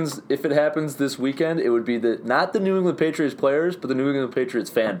happens this weekend, it would be not the New England Patriots players, but the New England Patriots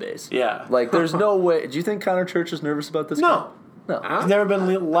fan base. Yeah. Like, there's no way. Do you think Connor Church is nervous about this game? No. He's never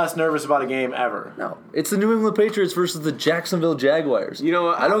been less nervous about a game ever. No. It's the New England Patriots versus the Jacksonville Jaguars.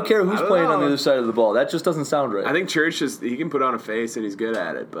 I don't care who's playing on the other side of the ball. That just doesn't sound right. I think Church he can put on a face and he's good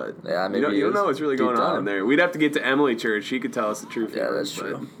at it, but maybe you don't know what's really going on in there. We'd have to get to Emily Church. She could tell us the truth. Yeah, that's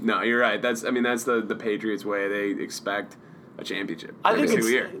true. No, you're right. That's the Patriots way. They expect a championship. I think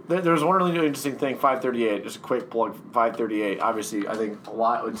there's one really interesting thing, 538, just a quick plug, 538. Obviously, I think a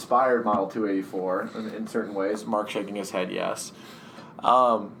lot inspired Model 284 in certain ways. Mark shaking his head, yes.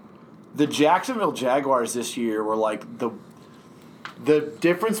 The Jacksonville Jaguars this year were like the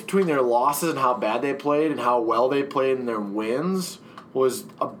difference between their losses and how bad they played and how well they played in their wins was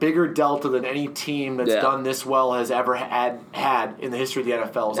a bigger delta than any team that's done this well has ever had in the history of the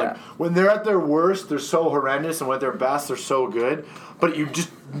NFL. It's like when they're at their worst, they're so horrendous, and when they're best, they're so good. But you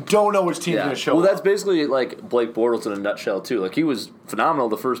just don't know which team's going to show up. Well, that's basically like Blake Bortles in a nutshell, too. Like, he was phenomenal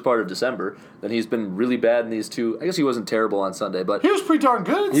the first part of December. Then he's been really bad in these two. I guess he wasn't terrible on Sunday, but he was pretty darn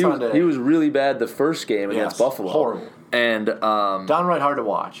good on Sunday. He was really bad the first game against Buffalo. Horrible. And downright hard to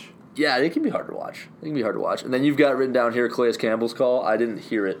watch. Yeah, they can be hard to watch. And then you've got written down here Calais Campbell's call. I didn't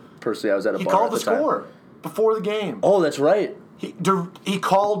hear it personally. I was at a bar. He called the score before the game. Oh, that's right. He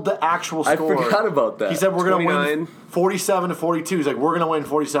called the actual score. I forgot about that. He said we're going to win 47-42. He's like, we're going to win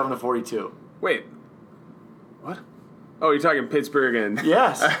 47-42. Wait. What? Oh, you're talking Pittsburgh and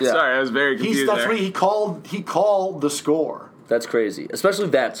Yes. Sorry, I was very confused. That's what he called the score. That's crazy, especially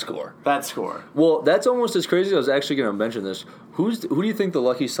that score. That score. Well, that's almost as crazy. I was actually going to mention this. Who do you think the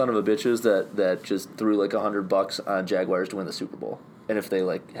lucky son of a bitch is that just threw like $100 on Jaguars to win the Super Bowl? And if they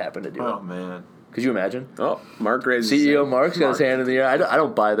like happen to do it, oh man, could you imagine? Oh, Mark raises CEO Mark's got his hand in the air. I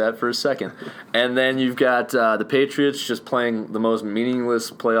don't buy that for a second. And then you've got the Patriots just playing the most meaningless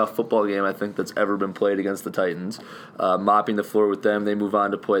playoff football game I think that's ever been played against the Titans, mopping the floor with them. They move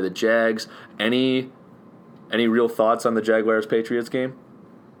on to play the Jags. Any real thoughts on the Jaguars-Patriots game?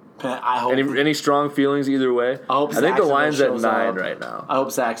 I hope Any strong feelings either way? I think the line's at 9 right now. I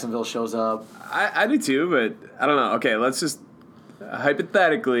hope Jacksonville shows up. I do too, but I don't know. Okay, let's just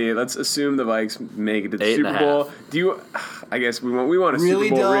hypothetically, let's assume the Vikes make it to the Super Bowl. Do you? I guess we want a really,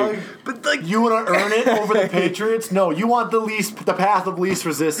 Super Bowl Doug? ring, but like you want to earn it over the Patriots? No, you want the path of least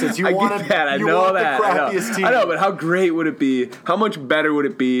resistance. You want get that. I know that. The crappiest team. I know, but how great would it be? How much better would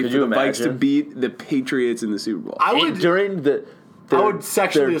it be for the imagine? Vikes to beat the Patriots in the Super Bowl? I would during the I would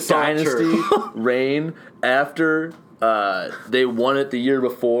sexually their assault dynasty reign after they won it the year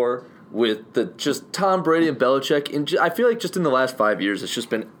before with the just Tom Brady and Belichick. And I feel like just in the last 5 years, it's just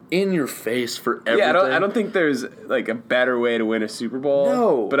been in your face for everything. Yeah, I don't think there's like a better way to win a Super Bowl.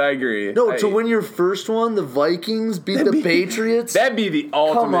 No, but I agree. No, to win your first one, the Vikings beat the Patriots. That'd be the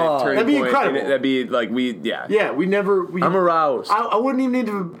ultimate turning That'd be point. incredible. That'd be like Yeah, we never. I'm aroused. I wouldn't even need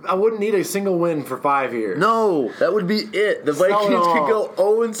to. I wouldn't need a single win for 5 years. No, that would be it. The Vikings could go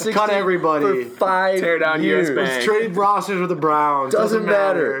 0-16. Cut everybody. For 5 Tear down years. US Bank. Trade rosters with the Browns. Doesn't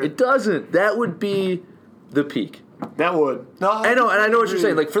matter. It doesn't. That would be the peak. That would. No, I know, and I know what you're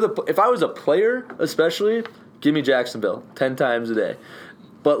saying. Like if I was a player, especially, give me Jacksonville 10 times a day.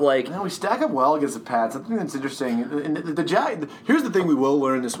 But like, we stack up well against the Pats. I think that's interesting. And here's the thing we will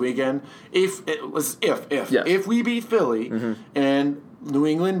learn this weekend: if we beat Philly and New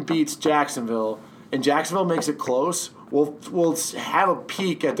England beats Jacksonville and Jacksonville makes it close, we'll have a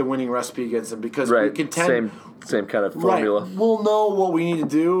peek at the winning recipe against them because we contend. Same kind of formula. Right. We'll know what we need to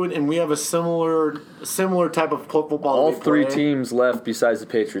do, and we have a similar type of football. All three teams left besides the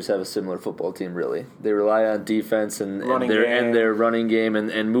Patriots have a similar football team, really. They rely on defense and their running game,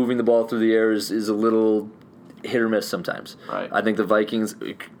 and moving the ball through the air is a little hit or miss sometimes. Right. I think the Vikings...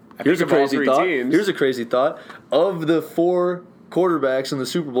 Here's a crazy thought. Of the 4 quarterbacks in the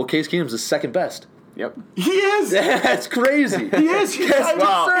Super Bowl, Case Keenum's the second best. Yep. He is. That's crazy. He is. It's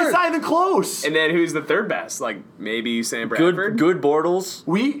not even close. And then who's the third best? Like maybe Sam Bradford. Good Bortles.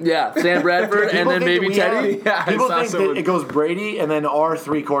 Sam Bradford, and then maybe Teddy. People think that it goes Brady and then our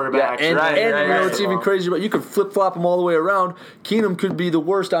 3 quarterbacks. And you know what's even crazy about? You could flip flop them all the way around. Keenum could be the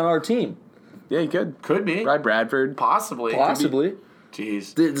worst on our team. Yeah, he could. Could be. Right, Bradford. Possibly.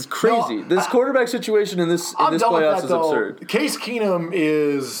 Jeez. It's crazy. This quarterback situation in this playoffs is absurd. Case Keenum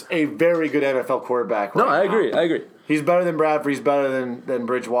is a very good NFL quarterback right now. I agree. He's better than Bradford. He's better than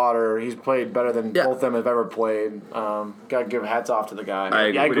Bridgewater. He's played better than both of them have ever played. Got to give hats off to the guy. I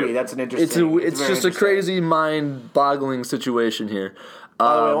agree. That's an interesting... It's just a crazy, mind-boggling situation here.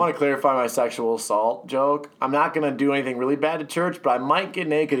 By the way, I want to clarify my sexual assault joke. I'm not going to do anything really bad at church, but I might get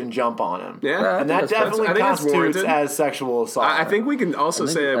naked and jump on him. Yeah. And that definitely constitutes as sexual assault. I think we can also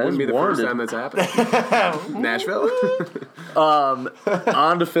say it wouldn't be the first time that's happened. Nashville?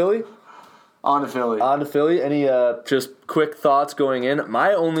 On to Philly? On to Philly. Any just quick thoughts going in?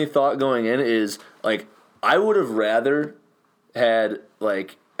 My only thought going in is, like, I would have rather had,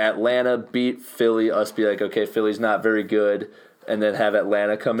 like, Atlanta beat Philly, us be like, okay, Philly's not very good, and then have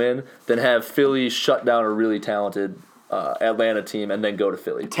Atlanta come in, than have Philly shut down a really talented Atlanta team and then go to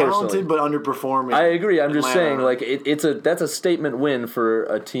Philly. Talented but underperforming. I agree. I'm just saying, like, that's a statement win for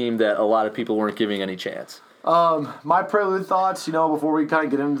a team that a lot of people weren't giving any chance. My prelude thoughts, before we kind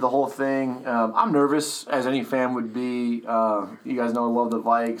of get into the whole thing, I'm nervous, as any fan would be. You guys know I love the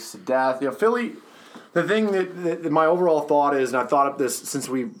Vikes to death. Philly... The thing that my overall thought is, and I've thought of this since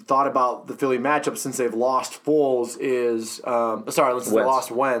we've thought about the Philly matchup since they've lost Foles, they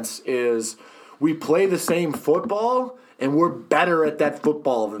lost Wentz, is we play the same football and we're better at that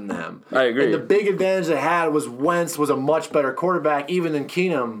football than them. I agree. And the big advantage they had was Wentz was a much better quarterback even than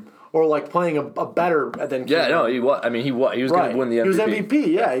Keenum, or like playing a better than Keenum. Yeah, no, he was. I mean, he was. He was going to win the MVP. He was MVP,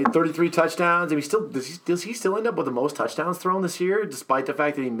 yeah. He had 33 touchdowns. And does he still end up with the most touchdowns thrown this year, despite the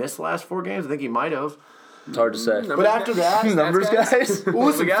fact that he missed the last 4 games? I think he might have. It's hard to say. But after that, numbers guys. Well,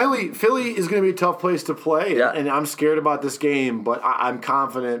 listen, Philly is going to be a tough place to play, and I'm scared about this game, but I'm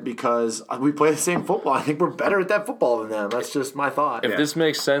confident because we play the same football. I think we're better at that football than them. That's just my thought. If this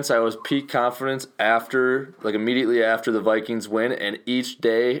makes sense, I was peak confidence immediately after the Vikings win, and each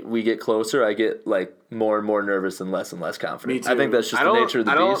day we get closer, I get more and more nervous and less confident. Me too. I think that's just the nature of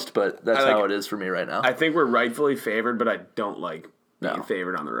the beast, but that's how it is for me right now. I think we're rightfully favored, but I don't like being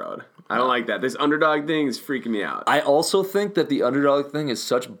favored on the road. I don't like that. This underdog thing is freaking me out. I also think that the underdog thing is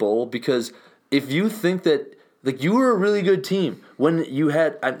such bull because if you think that you were a really good team when you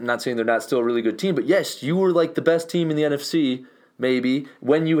had, I'm not saying they're not still a really good team, but yes, you were the best team in the NFC maybe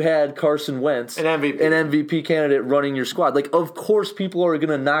when you had Carson Wentz, an MVP candidate running your squad. Of course people are going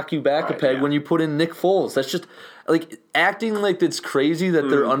to knock you back a peg when you put in Nick Foles. That's just acting like it's crazy that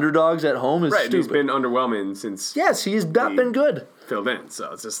they're underdogs at home is stupid. He's been underwhelming since. Yes, he's not been good. Filled in,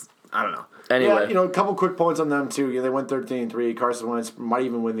 so it's just I don't know. Anyway, a couple quick points on them too. They went 13-3. Carson Wentz might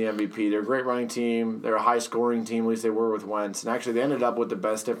even win the MVP. They're a great running team. They're a high scoring team. At least they were with Wentz, and actually they ended up with the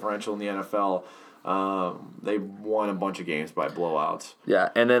best differential in the NFL. They won a bunch of games by blowouts. Yeah,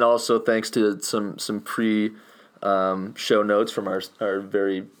 and then also thanks to some pre show notes from our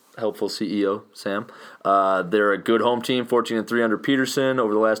very helpful CEO Sam. They're a good home team, 14-3 under Peterson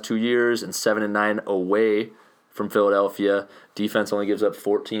over the last 2 years, and 7-9 away from Philadelphia. Defense only gives up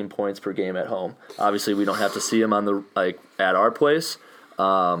 14 points per game at home. Obviously, we don't have to see them on at our place.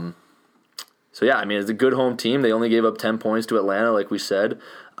 So yeah, I mean it's a good home team. They only gave up 10 points to Atlanta, like we said.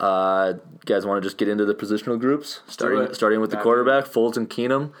 You guys want to just get into the positional groups, starting with the quarterback, Foles and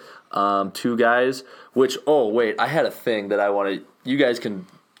Keenum, two guys. I had a thing that I wanted. You guys can.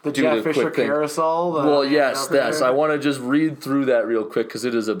 The Jeff Fisher carousel? Yes. I want to just read through that real quick because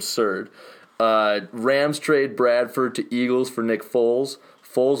it is absurd. Rams trade Bradford to Eagles for Nick Foles.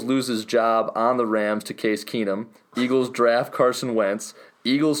 Foles loses job on the Rams to Case Keenum. Eagles draft Carson Wentz.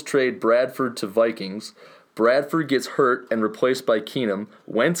 Eagles trade Bradford to Vikings. Bradford gets hurt and replaced by Keenum.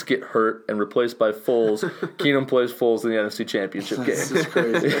 Wentz get hurt and replaced by Foles. Keenum plays Foles in the NFC Championship game. This is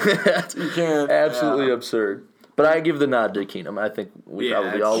crazy. Absolutely absurd. But I give the nod to Keenum. I think we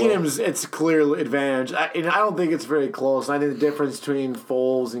probably all will. Keenum's it's a clear advantage. I don't think it's very close. I think the difference between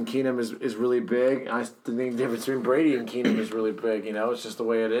Foles and Keenum is really big. I think the difference between Brady and Keenum is really big. It's just the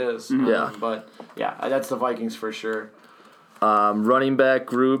way it is. Yeah. But that's the Vikings for sure. Running back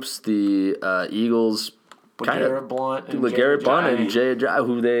groups, the Eagles. LeGarrette Blount and Jay Ajayi,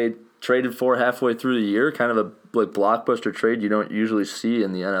 who they traded for halfway through the year, kind of a blockbuster trade you don't usually see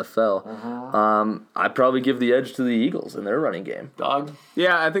in the NFL. I'd probably give the edge to the Eagles in their running game. Dog?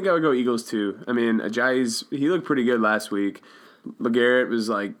 Yeah, I think I would go Eagles too. I mean, he looked pretty good last week. LeGarrette was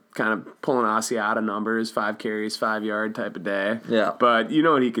kind of pulling Asiata numbers, 5 carries, 5 yard type of day. Yeah. But you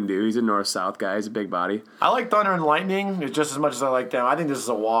know what he can do. He's a north-south guy. He's a big body. I like Thunder and Lightning just as much as I like them. I think this is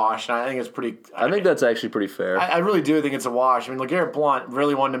a wash, and I think it's pretty... I think that's actually pretty fair. I really do think it's a wash. I mean, LeGarrette Blount,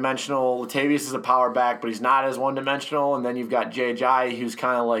 really one-dimensional. Latavius is a power back, but he's not as one-dimensional. And then you've got Jay Ajayi, who's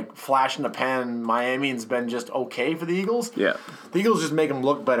kind of flashing the pen. Miami's been just okay for the Eagles. Yeah. The Eagles just make them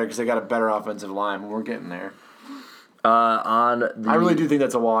look better because they got a better offensive line, and we're getting there. I really do think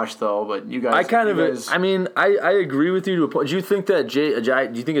that's a wash, though. But you guys, I agree with you to a point. Do you think that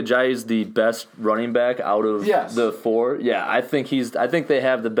Ajayi is the best running back out of the 4? Yeah, I think they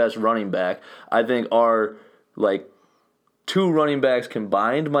have the best running back. I think our 2 running backs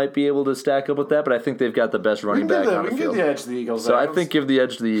combined might be able to stack up with that, but I think they've got the best running back on the field. Give the edge to the Eagles. So I think give the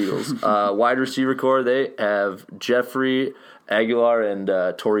edge to the Eagles. Wide receiver core, they have Jeffrey, Aguilar, and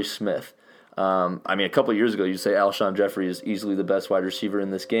Torrey Smith. A couple of years ago, you'd say Alshon Jeffrey is easily the best wide receiver in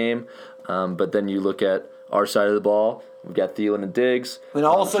this game. But then you look at our side of the ball. We've got Thielen and Diggs. And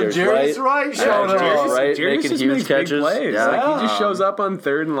all of a sudden, Jerry's Wright showing up. Making huge catches. Plays. Yeah. He just shows up on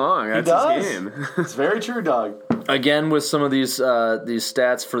 3rd and long. That's his game. It's very true, Doug. Again, with some of these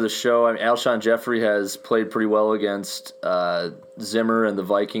stats for the show, Alshon Jeffrey has played pretty well against Zimmer and the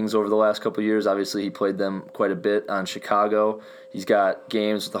Vikings over the last couple of years. Obviously, he played them quite a bit on Chicago. He's got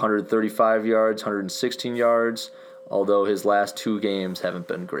games with 135 yards, 116 yards, although his last 2 games haven't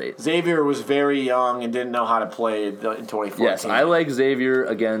been great. Xavier was very young and didn't know how to play in 2014. Yes, I like Xavier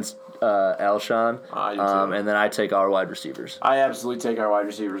against Alshon, and then I take our wide receivers. I absolutely take our wide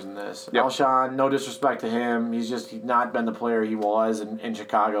receivers in this. Yep. Alshon, no disrespect to him, he's not been the player he was in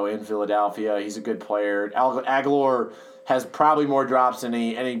Chicago, in Philadelphia. He's a good player. Aguilar has probably more drops than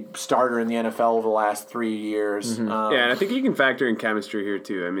any starter in the NFL over the last 3 years. And I think you can factor in chemistry here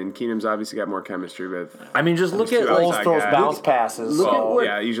too. I mean, Keenum's obviously got more chemistry with. I mean, just look at Foles throws bounce passes.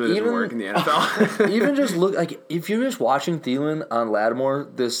 It usually doesn't work in the NFL. Even just look like if you're just watching Thielen on Lattimore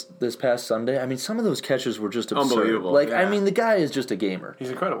this past Sunday. I mean, some of those catches were just absurd. Unbelievable. Like, I mean, the guy is just a gamer.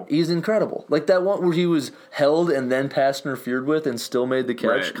 He's incredible. He's incredible. Like that one where he was held and then pass interfered with and still made the catch.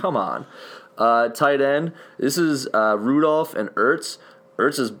 Right. Come on. Tight end. This is Rudolph and Ertz.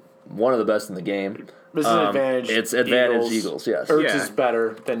 Ertz is one of the best in the game. This is advantage. It's advantage Eagles, yes. Ertz is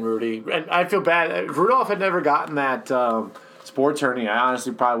better than Rudy. And I feel bad. If Rudolph had never gotten that sports hernia, I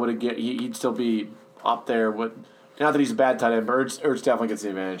honestly probably would have he'd still be up there with. Not that he's a bad tight end, but Ertz definitely gets the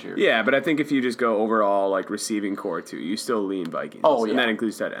advantage here. Yeah, but I think if you just go overall like receiving core too, you still lean Vikings. Oh, yeah. And that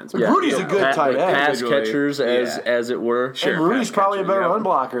includes tight ends. Yeah. Rudy's a good tight end. Pass catchers, as it were. Sure, and Rudy's probably a better run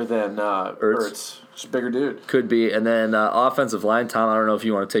blocker than Ertz. Just a bigger dude. Could be. And then offensive line, Tom, I don't know if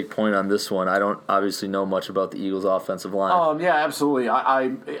you want to take point on this one. I don't obviously know much about the Eagles' offensive line. Yeah, absolutely.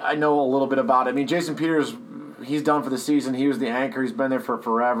 I know a little bit about it. I mean, Jason Peters, he's done for the season. He was the anchor. He's been there for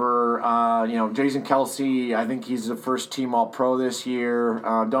forever. Jason Kelsey, I think he's the first team All-Pro this year.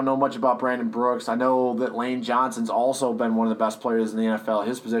 Don't know much about Brandon Brooks. I know that Lane Johnson's also been one of the best players in the NFL.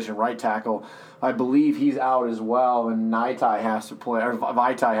 His position, right tackle, I believe he's out as well, and Vaitai has to play.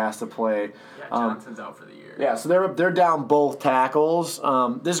 Yeah, Johnson's out for the year. Yeah, so they're down both tackles.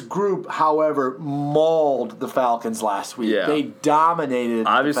 This group, however, mauled the Falcons last week. Yeah. They dominated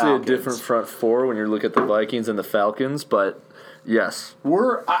Obviously the Falcons. a different front four when you look at the Vikings and the Falcons, but yes.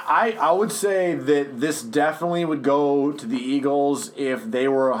 I would say that this definitely would go to the Eagles if they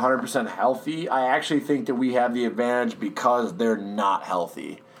were 100% healthy. I actually think that we have the advantage because they're not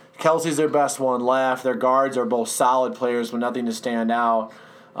healthy. Kelsey's their best one left. Their guards are both solid players with nothing to stand out.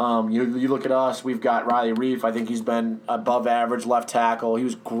 You look at us, we've got Riley Reif. I think he's been above average left tackle. He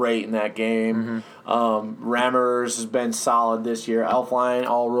was great in that game. Rammers has been solid this year. Elfline,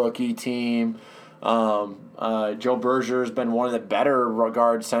 all-rookie team. Joe Berger has been one of the better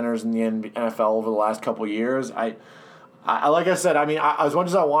guard centers in the NFL over the last couple of years. I like I said, I mean, as much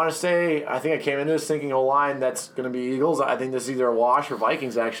as I want to say, I think I came into this thinking O-line that's going to be Eagles. I think this is either a wash or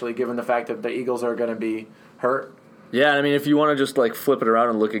Vikings, actually, given the fact that the Eagles are going to be hurt. Yeah, I mean, if you want to just like flip it around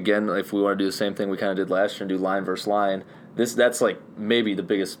and look again, if we want to do the same thing we kind of did last year and do line versus line, that's like maybe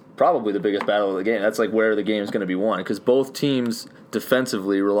probably the biggest battle of the game. That's like where the game is going to be won because both teams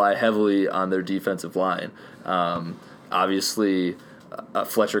defensively rely heavily on their defensive line. Obviously,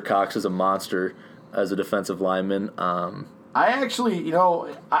 Fletcher Cox is a monster as a defensive lineman. I actually,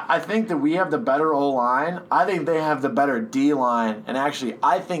 I think that we have the better O-line. I think they have the better D-line. And actually,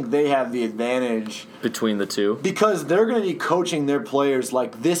 I think they have the advantage. Between the two? Because they're going to be coaching their players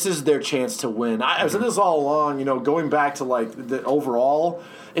like this is their chance to win. I've said this all along, going back to like the overall.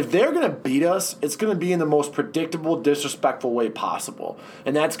 If they're going to beat us, it's going to be in the most predictable, disrespectful way possible.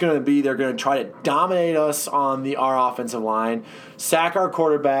 And that's going to be they're going to try to dominate us on our offensive line, sack our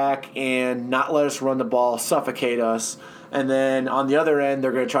quarterback, and not let us run the ball, suffocate us. And then on the other end,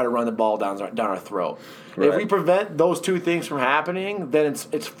 they're going to try to run the ball down our throat. Right. If we prevent those two things from happening, then it's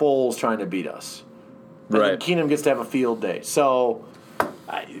Foles trying to beat us. And then Keenum gets to have a field day. So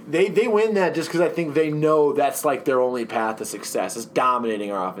they win that just because I think they know that's like their only path to success is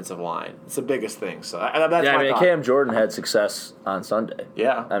dominating our offensive line. It's the biggest thing. So that's my thought. Cam Jordan had success on Sunday.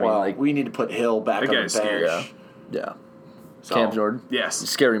 Yeah. I mean, we need to put Hill back on the bench. Scary. Yeah. So, Cam Jordan? Yes.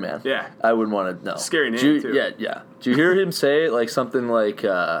 Scary man. Yeah. I wouldn't want to know. Scary name, too. Yeah. Did you hear him say like something like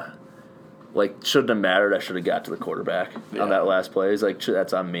shouldn't have mattered, I should have got to the quarterback on that last play? He's like,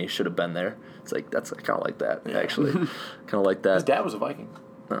 that's on me, should have been there. It's like, I kind of like that, actually. Kind of like that. His dad was a Viking.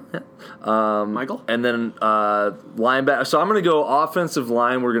 Michael? And then linebacker. So I'm going to go offensive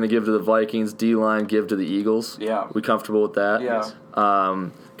line, we're going to give to the Vikings. D-line, give to the Eagles. Yeah. We comfortable with that? Yeah.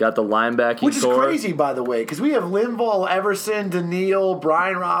 Got the linebacking Which is crazy, by the way, because we have Linval, Everson, Daniil,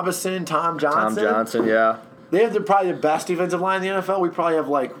 Brian Robinson, Tom Johnson. Yeah. They have probably the best defensive line in the NFL. We probably have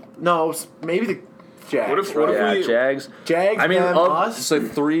maybe the Jags. Jags. Jags. I mean, us. So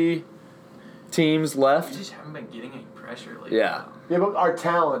 3 teams left. We just haven't been getting any pressure lately. Yeah. Yeah, but our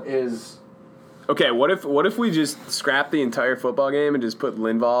talent is. Okay, what if we just scrap the entire football game and just put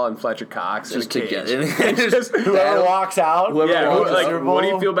Linval and Fletcher Cox in a cage? Whoever walks out. What do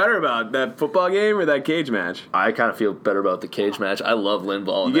you feel better about, that football game or that cage match? I kind of feel better about the cage match. I love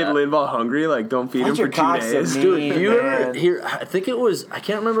Linval. You get Linval hungry, don't feed him for 2 days. Dude, you ever hear? I think it was. I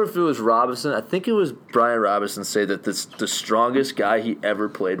can't remember if it was Robinson. I think it was Brian Robinson say that the strongest guy he ever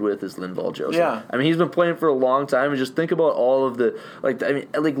played with is Linval Joseph. Yeah. I mean, he's been playing for a long time, and just think about all of the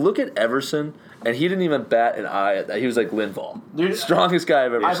look at Everson and he didn't even bat an eye at that. He was like Linval, Dude, strongest guy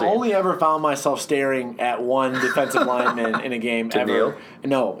I've ever seen. I've only ever found myself staring at one defensive lineman in a game Daniil? ever.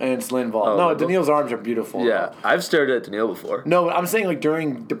 No, and it's Linval. Oh, No, Linval? Daniil's arms are beautiful. Yeah, I've stared at Daniil before. No, I'm saying like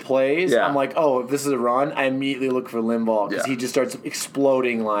during the plays, Yeah. I'm like, oh, if this is a run, I immediately look for Linval because Yeah. he just starts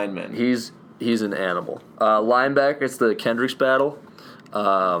exploding linemen. He's an animal. Linebacker, it's the Kendricks battle.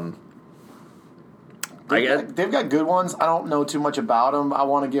 They've got good ones. I don't know too much about them. I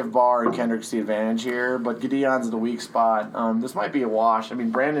want to give Barr and Kendricks the advantage here, but Gideon's the weak spot. This might be a wash. I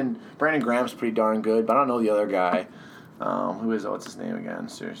mean, Brandon Graham's pretty darn good, but I don't know the other guy. Who is it? What's his name again?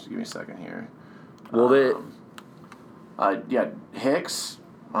 Seriously, give me a second here. Well, Hicks,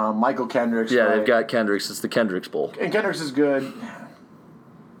 Michael Kendricks. yeah, right? they've got Kendricks. It's the Kendricks Bowl. And Kendricks is good.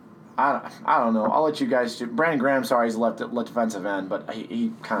 I don't know. I'll let you guys do. Brandon Graham, sorry, he's left defensive end, but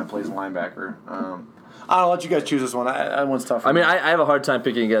he kind of plays linebacker. I'll let you guys choose this one. That one's tough. I mean, I have a hard time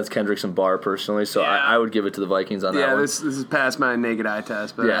picking against Kendricks and Barr personally, so Yeah. I would give it to the Vikings on that Yeah, one. this is past my naked eye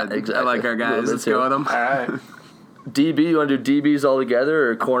test, but Yeah, I exactly. like our A little guys. bit Let's too. go with them. All right. DB, you want to do DBs all together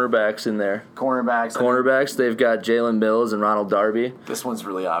or cornerbacks in there? Cornerbacks. Cornerbacks, they've got Jalen Mills and Ronald Darby. This one's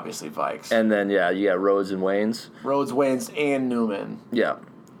really obviously Vikes. And then, yeah, you got Rhodes and Waynes. Rhodes, Waynes, and Newman. Yeah.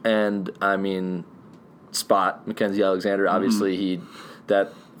 And, I mean, spot, Mackenzie Alexander, obviously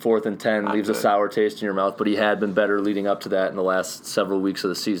that 4th and 10 leaves a good. sour taste in your mouth, but he had been better leading up to that in the last several weeks of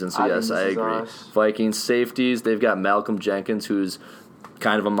the season. So, I yes, think I this is agree. us. Vikings safeties, they've got Malcolm Jenkins, who's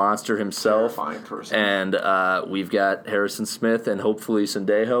kind of a monster himself. Terrifying person. And we've got Harrison Smith and hopefully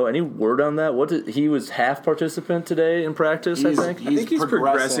Sendejo. Any word on that? He was half participant today in practice, I think. I think he's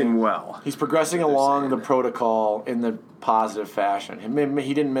progressing well. He's progressing along the protocol in the positive fashion.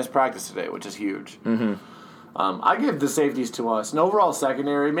 He didn't miss practice today, which is huge. Mm-hmm. I give the safeties to us. An overall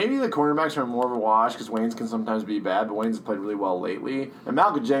secondary, maybe the cornerbacks are more of a wash because Wayne's can sometimes be bad, but Wayne's played really well lately. And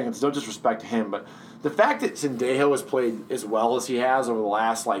Malcolm Jenkins, no disrespect to him, but the fact that Sendejo has played as well as he has over the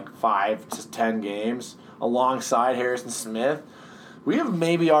last 5 to 10 games alongside Harrison Smith, we have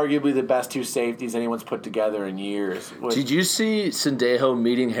maybe arguably the best two safeties anyone's put together in years. Did you see Sendejo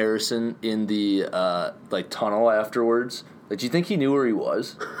meeting Harrison in the tunnel afterwards? Like, do you think he knew where he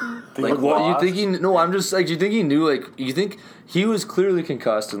was? Like, what you think he? No, I'm just like, do you think he knew? Like, you think he was clearly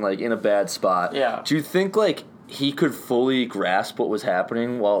concussed and in a bad spot? Yeah. Do you think he could fully grasp what was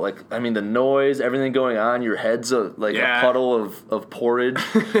happening while the noise, everything going on, your head's a puddle of porridge,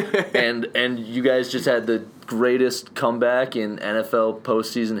 and you guys just had the greatest comeback in NFL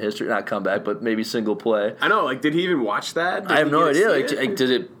postseason history. Not comeback, but maybe single play. I know. Did he even watch that? I have no idea.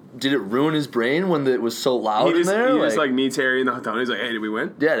 It? Did it ruin his brain when it was so loud in there? He just meets Harry in the hotel. He's like, "Hey, did we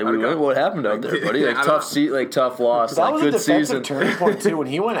win? Yeah, did we win? What happened out there, buddy? Tough loss, that was good a defensive season. turning point too. When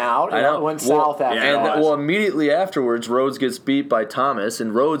he went out, I know. it went south after that. And immediately afterwards, Rhodes gets beat by Thomas,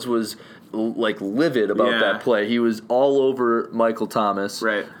 and Rhodes was livid about that play. He was all over Michael Thomas.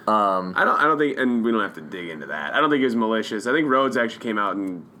 Right. I don't think, and we don't have to dig into that. I don't think it was malicious. I think Rhodes actually came out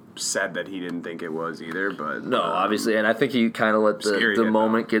and said that he didn't think it was either, but no, obviously, and I think he kind of let the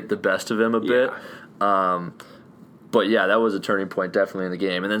moment get the best of him a bit. But yeah, that was a turning point definitely in the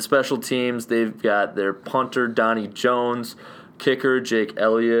game. And then special teams, they've got their punter Donnie Jones, kicker Jake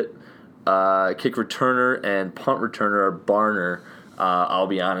Elliott, kick returner and punt returner are Barner. I'll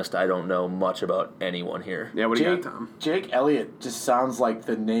be honest, I don't know much about anyone here. Yeah, what do you got, Tom? Jake Elliott just sounds like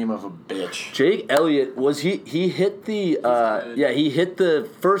the name of a bitch. Jake Elliott he hit the he hit the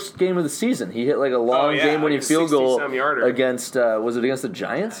first game of the season. He hit a long game-winning field goal against was it against the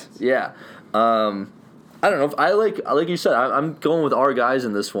Giants? Yeah. I don't know if I like you said. I'm going with our guys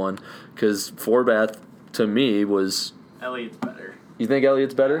in this one because Forbath to me was. Elliott's better. You think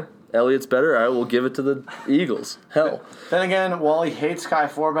Elliott's better? Elliott's better? All right, we'll give it to the Eagles. Hell. Then again, Wally hates Kai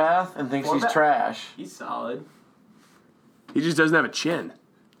Forbath and thinks he's trash. He's solid. He just doesn't have a chin.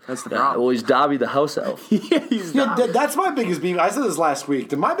 That's the problem. Well, he's Dobby the house elf. That's my biggest beef. I said this last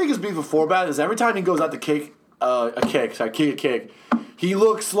week. My biggest beef with Forbath is every time he goes out to kick a kick, he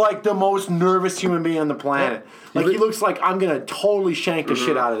looks like the most nervous human being on the planet. He looks like I'm going to totally shank the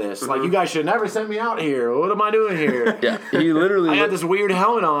shit out of this. Like, you guys should never send me out here. What am I doing here? Yeah, he literally... I got this weird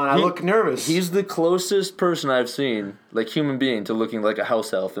helmet on. I look nervous. He's the closest person I've seen, human being, to looking like a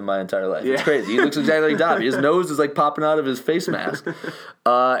house elf in my entire life. Yeah. It's crazy. He looks exactly like Dobby. His nose is, popping out of his face mask.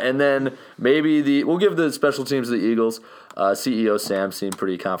 And then maybe we'll give the special teams to the Eagles. CEO Sam seemed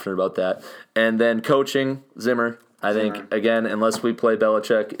pretty confident about that. And then coaching, Zimmer. I think, again, unless we play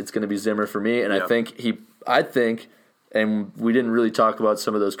Belichick, it's going to be Zimmer for me. And I think, and we didn't really talk about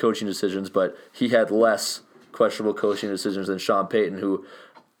some of those coaching decisions, but he had less questionable coaching decisions than Sean Payton, who,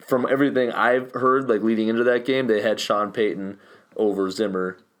 from everything I've heard, leading into that game, they had Sean Payton over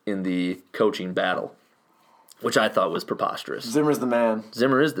Zimmer in the coaching battle, which I thought was preposterous. Zimmer's the man.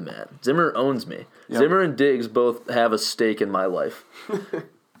 Zimmer is the man. Zimmer owns me. Yep. Zimmer and Diggs both have a stake in my life.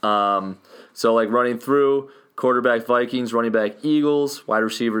 So, like, running through, quarterback Vikings, running back Eagles, wide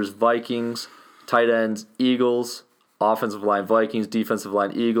receivers Vikings, tight ends Eagles, offensive line Vikings, defensive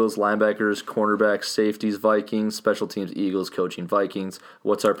line Eagles, linebackers, cornerbacks, safeties Vikings, special teams Eagles, coaching Vikings.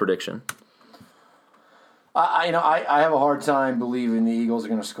 What's our prediction? I have a hard time believing the Eagles are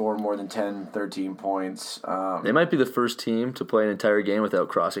going to score more than 10, 13 points. They might be the first team to play an entire game without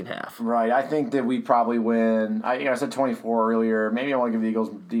crossing half. Right. I think that we probably win. I said 24 earlier. Maybe I want to give the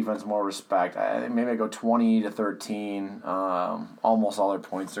Eagles defense more respect. Maybe I go 20-13. Almost all their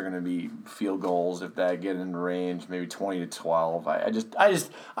points are going to be field goals if that get in range. Maybe 20-12. I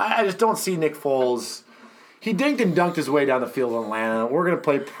just don't see Nick Foles. He dinked and dunked his way down the field in Atlanta. We're going to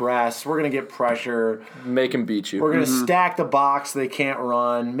play press. We're going to get pressure. Make him beat you. We're going to stack the box so they can't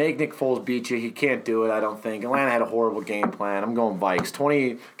run. Make Nick Foles beat you. He can't do it, I don't think. Atlanta had a horrible game plan. I'm going Vikes.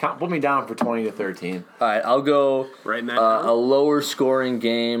 Put me down for 20-13. All right, I'll go right a lower scoring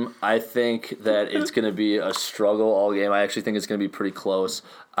game. I think that it's going to be a struggle all game. I actually think it's going to be pretty close.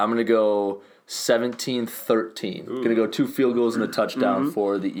 I'm going to go 17-13. Going to go 2 field goals and a touchdown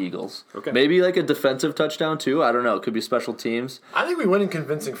for the Eagles. Okay. Maybe like a defensive touchdown too. I don't know. It could be special teams. I think we win in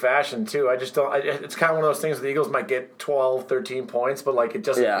convincing fashion too. I just don't. It's kind of one of those things where the Eagles might get 12, 13 points, but like it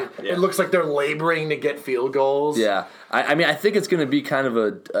doesn't. Yeah. It looks like they're laboring to get field goals. Yeah. I mean, I think it's going to be kind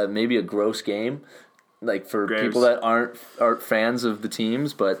of maybe a gross game. Like for people that aren't fans of the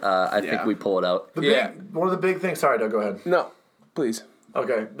teams, but I think we pull it out. One of the big things. Sorry, Doug. Go ahead. No, please.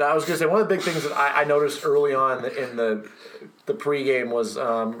 Okay, I was going to say one of the big things that I noticed early on in the pregame was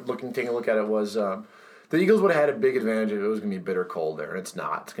taking a look at it was the Eagles would have had a big advantage if it was going to be bitter cold there, and it's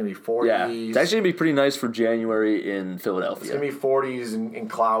not. It's going to be 40s. Yeah, it's actually going to be pretty nice for January in Philadelphia. It's going to be 40s and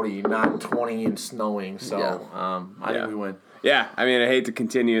cloudy, not 20 and snowing. So I think we win. Yeah, I mean, I hate to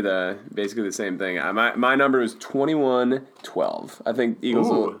continue basically the same thing. My number is 21-12. I think Eagles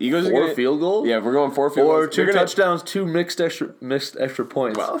are 4 field goals? Yeah, we're going 4 field goals. Or 2 touchdowns, 2 mixed extra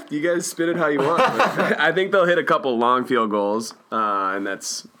points. Well, you guys spin it how you want. I think they'll hit a couple long field goals, and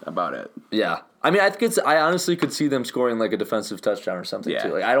that's about it. Yeah. I mean, I honestly could see them scoring like a defensive touchdown or something too.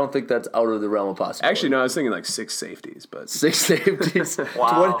 Like, I don't think that's out of the realm of possibility. Actually, no, I was thinking like 6 safeties, but 6 safeties.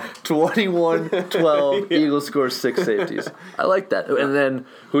 Wow. 21-12. Eagles score 6 safeties. I like that. And then,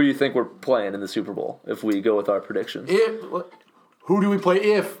 who do you think we're playing in the Super Bowl if we go with our predictions? Who do we play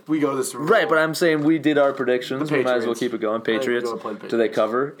if we go to the Super Bowl? Right, but I'm saying we did our predictions. We might as well Patriots. keep it going. Patriots. Do they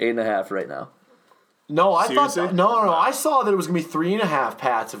cover 8.5 right now? No, I Seriously? thought no. I saw that it was gonna be 3.5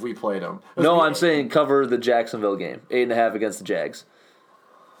 Pats if we played them. No, I'm saying cover the Jacksonville game. 8.5 against the Jags.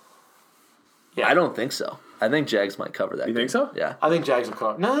 Yeah. I don't think so. I think Jags might cover that. You think so? Yeah. I think Jags will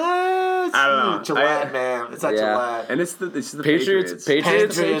cover. No, I don't know. Gillette, man. It's not Gillette. And it's the Patriots.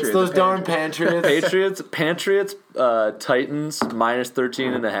 Those darn Patriots. Patriots, Titans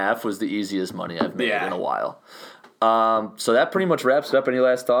 -13.5 was the easiest money I've made in a while. So that pretty much wraps it up. Any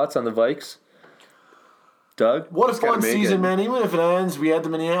last thoughts on the Vikes? Doug? What a fun season, man. Even if it ends, we had the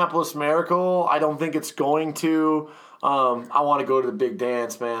Minneapolis Miracle. I don't think it's going to. I want to go to the big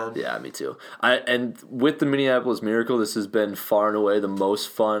dance, man. Yeah, me too. And with the Minneapolis Miracle, this has been far and away the most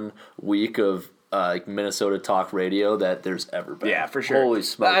fun week of Minnesota talk radio that there's ever been. Yeah, for sure. Holy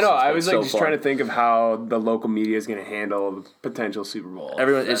smokes. I know. I was so just trying to think of how the local media is going to handle the potential Super Bowl.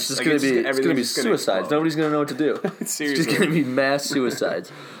 Everyone, it's just going to be suicides. Nobody's going to know what to do. It's just going to be mass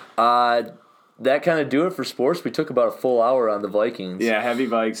suicides. That kind of do it for sports. We took about a full hour on the Vikings. Yeah, heavy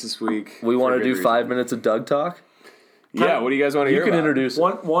Vikes this week. We want to do 5 minutes of Doug talk. Yeah, what do you guys want to hear You can about? introduce it.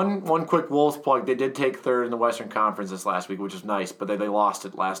 One quick Wolves plug. They did take third in the Western Conference this last week, which is nice, but they lost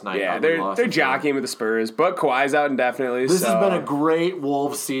it last night. Yeah, they're jockeying with the Spurs, but Kawhi's out indefinitely. This has been a great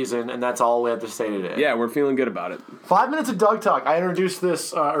Wolves season, and that's all we have to say today. Yeah, we're feeling good about it. 5 minutes of Doug Talk. I introduced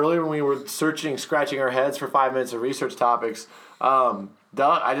this earlier when we were scratching our heads for 5 minutes of research topics.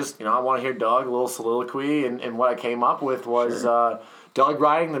 Doug, I want to hear Doug, a little soliloquy, and what I came up with was Doug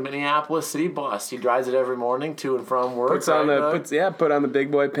riding the Minneapolis city bus. He drives it every morning to and from work. Put on the big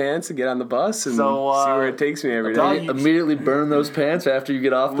boy pants and get on the bus and see where it takes me every day. Immediately burn those pants after you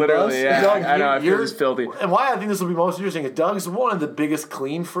get off the bus. Yeah. Doug, I know, I feel just filthy. And why I think this will be most interesting is Doug's one of the biggest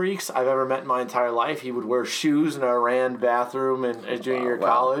clean freaks I've ever met in my entire life. He would wear shoes in our Rand bathroom in junior year of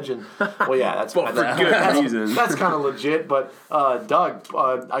college. And, that's for good reason. That's kind of legit. But, Doug,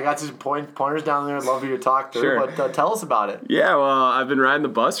 I got some pointers down there. I'd love for you to talk through. Sure. But tell us about it. Yeah, well, I've been riding the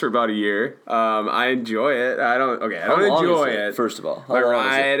bus for about a year. I enjoy it. I don't enjoy it. First of all, my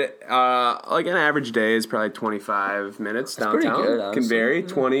ride, like an average day is probably 25 minutes downtown. Pretty good, honestly. Can vary,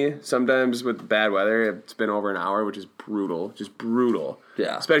 20. Sometimes with bad weather, it's been over an hour, which is brutal. Just brutal.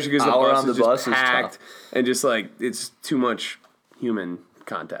 Yeah. Especially because the bus is packed and just like it's too much human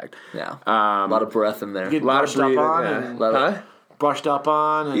contact. Yeah. A lot of breath in there. A lot of breathing. Brushed up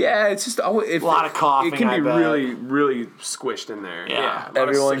on. And it's just a lot of coughing. It can be really, really squished in there. Yeah,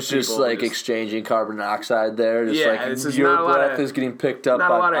 everyone's just like exchanging carbon dioxide there. Your breath is getting picked up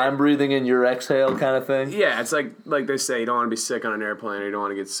by I'm breathing in your exhale kind of thing. Yeah, it's like they say you don't want to be sick on an airplane or you don't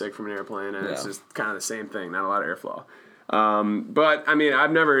want to get sick from an airplane, and it's just kind of the same thing. Not a lot of airflow. But I mean,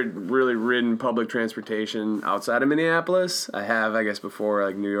 I've never really ridden public transportation outside of Minneapolis. I have, I guess, before,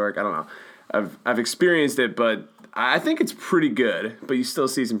 like New York. I don't know. I've experienced it, but I think it's pretty good, but you still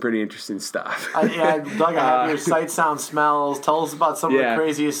see some pretty interesting stuff. Doug, I have your sight, sound, smells. Tell us about some of the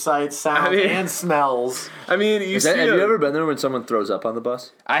craziest sights, sounds, and smells. I mean, have you ever been there when someone throws up on the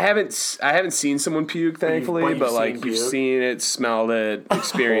bus? I haven't seen someone puke, thankfully, but like you've seen it, smelled it,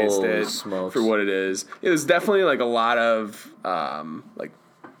 experienced it for what it is. It was definitely like a lot of like.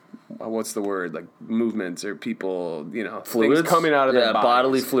 What's the word? Like movements or people, fluids things coming out of their bodies.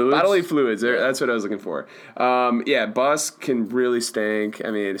 Bodily fluids. Bodily fluids. That's what I was looking for. Bus can really stink. I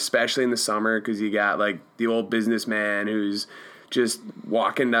mean, especially in the summer because you got like the old businessman who's just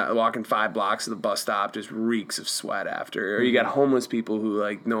walking 5 blocks to the bus stop, just reeks of sweat after. Or you got homeless people who,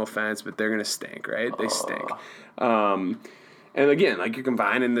 like, no offense, but they're gonna stink, right? They stink. And again, like you're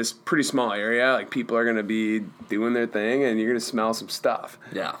confined in this pretty small area, like people are gonna be doing their thing, and you're gonna smell some stuff.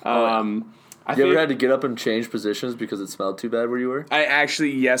 Yeah. You ever had to get up and change positions because it smelled too bad where you were? I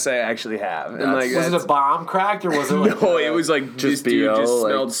actually have. And like, was it a bomb cracked or was it? Like no, it was like this dude just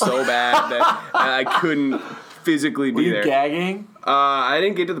smelled so bad that I couldn't physically be there. Were you gagging? I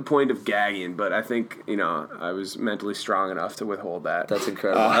didn't get to the point of gagging, but I think, I was mentally strong enough to withhold that. That's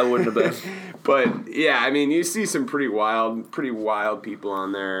incredible. I wouldn't have been. But, yeah, I mean, you see some pretty wild people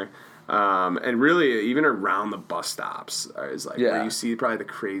on there. And really, even around the bus stops is like where you see probably the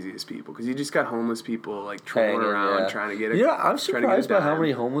craziest people. Because you just got homeless people, like, trolling around trying to get it. I'm surprised by how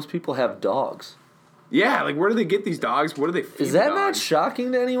many homeless people have dogs. Yeah, like where do they get these dogs? What do they feed? Is that not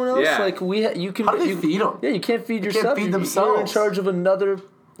shocking to anyone else? Yeah. Like you can. How do they feed them? Yeah, you can't feed yourself. Can't feed themselves. You're in charge of another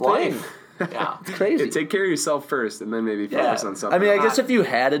life. Yeah, it's crazy. Take care of yourself first, and then maybe focus on something. I mean, I guess if you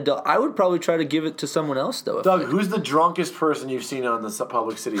had a dog, I would probably try to give it to someone else, though. Doug, who's the drunkest person you've seen on the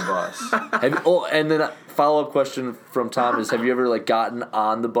public city bus? And then a follow-up question from Tom is: have you ever gotten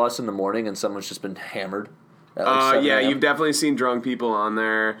on the bus in the morning and someone's just been hammered? You've definitely seen drunk people on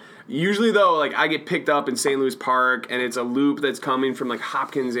there. Usually, though, like I get picked up in St. Louis Park, and it's a loop that's coming from like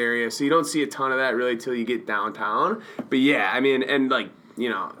Hopkins area, so you don't see a ton of that really till you get downtown. But yeah, I mean, and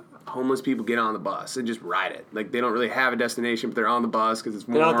homeless people get on the bus and just ride it. Like they don't really have a destination, but they're on the bus because it's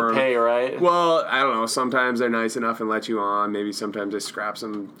warm. They don't have to pay, right? Well, I don't know. Sometimes they're nice enough and let you on. Maybe sometimes they scrap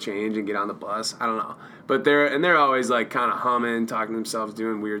some change and get on the bus. I don't know. But they're always like kind of humming, talking to themselves,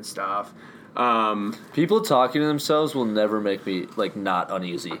 doing weird stuff. People talking to themselves will never make me not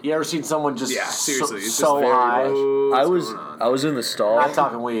uneasy. You ever seen someone just seriously, so high? I was in the stall. Not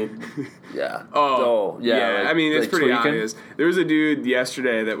talking weed. Yeah. Yeah. I mean, it's pretty tweaking. obvious. There was a dude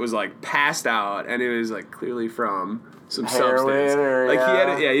yesterday that was like passed out, and it was like clearly from some heroin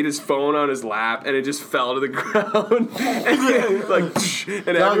substance. He had his phone on his lap, and it just fell to the ground.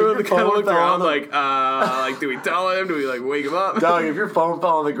 and everyone kind of looked around like, do we tell him? Do we wake him up? Doug, if your phone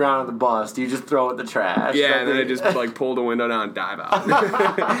fell on the ground on the bus, do you just throw it in the trash? Yeah, and then I just pull the window down and dive out.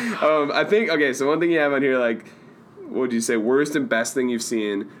 I think so one thing you have on here, what would you say, worst and best thing you've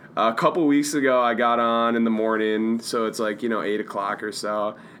seen? A couple weeks ago, I got on in the morning, so it's 8 o'clock or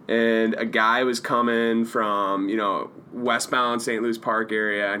so, and a guy was coming from, westbound St. Louis Park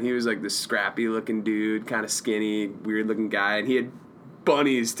area, and he was this scrappy-looking dude, kind of skinny, weird-looking guy, and he had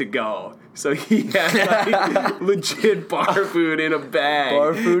bunnies to go. So he had legit bar food in a bag.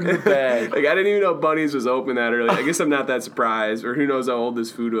 Bar food in a bag. I didn't even know Bunnies was open that early. I guess I'm not that surprised, or who knows how old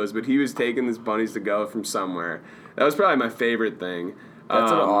this food was, but he was taking this Bunnies to go from somewhere. That was probably my favorite thing.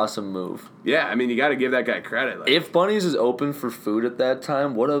 That's an awesome move. Yeah, I mean, you got to give that guy credit. If Bunnies is open for food at that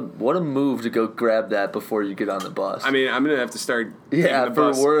time, what a move to go grab that before you get on the bus. I mean, I'm going to have to start the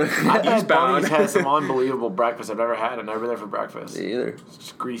bus. I bet Bunnies has some unbelievable breakfast I've ever had. I've never been there for breakfast. Me either. It's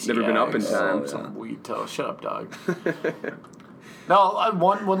just greasy Never been up in time. Some wheat toast. Shut up, dog. No,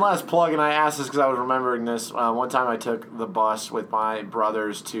 one last plug, and I asked this because I was remembering this. One time I took the bus with my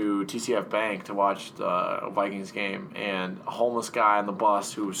brothers to TCF Bank to watch the Vikings game, and a homeless guy on the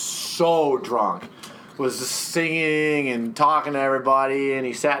bus who was so drunk was just singing and talking to everybody, and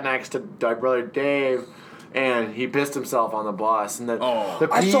he sat next to my brother Dave. And he pissed himself on the bus, and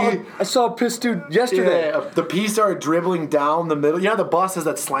I saw a pissed dude yesterday. Yeah, the pee started dribbling down the middle. You know, the bus has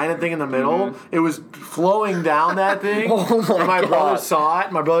that slanted thing in the middle. Mm-hmm. It was flowing down that thing. Oh my God. Brother saw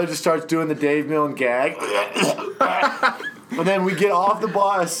it. My brother just starts doing the Dave Milne gag. And then we get off the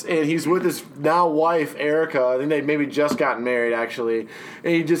bus, and he's with his now wife Erica. I think they maybe just gotten married actually.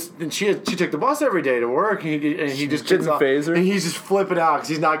 And she took the bus every day to work, and he just didn't phase her. And he's just flipping out because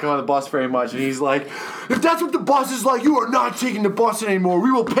he's not going on the bus very much. And he's like, "If that's what the bus is like, you are not taking the bus anymore. We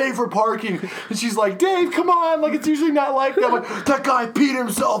will pay for parking." And she's like, "Dave, come on! Like it's usually not like that." I'm like, "That guy peed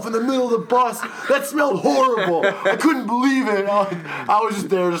himself in the middle of the bus. That smelled horrible. I couldn't believe it." I was just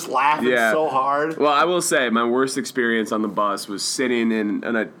there, just laughing so hard. Well, I will say my worst experience on the bus was sitting in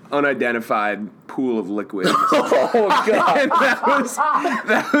an unidentified pool of liquid. Oh God! And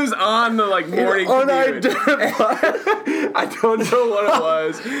that was on the morning commute. I don't know what it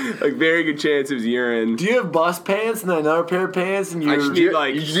was. Very good chance it was urine. Do you have bus pants and then another pair of pants? And I just need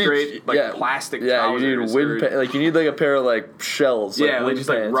straight plastic. Yeah, you need wind pants. You need a pair of shells. Just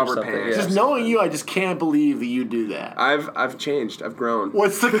rubber pants. Just knowing you, I just can't believe that you do that. I've changed. I've grown.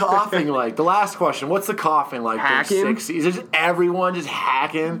 What's the coughing like? The last question. What's the coughing like? Hacking? Is it just everyone just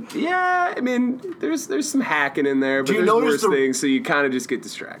hacking? Yeah, I mean, there's some hacking in there, but there's worse things, so you kind of just get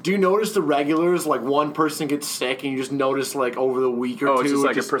distracted. Do you notice the regulars, one person gets sick and you just notice, over the week or two? Oh,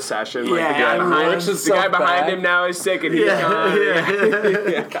 it's just a procession. Yeah, the guy behind him now is sick and he's gone.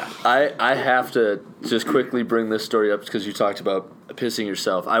 I have to just quickly bring this story up because you talked about pissing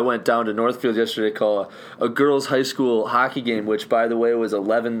yourself. I went down to Northfield yesterday to call a girls' high school hockey game, which, by the way, was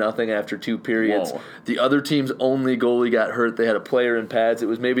 11-0 after 2 periods. Whoa. The other team's only goalie got hurt. They had a player in pads. It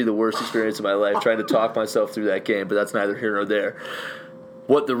was maybe the worst experience of my life trying to talk myself through that game, but that's neither here nor there.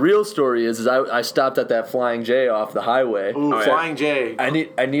 What the real story is I stopped at that Flying J off the highway. Ooh, Flying J. I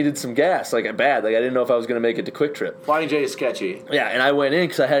needed some gas, bad. I didn't know if I was going to make it to Quick Trip. Flying J is sketchy. Yeah, and I went in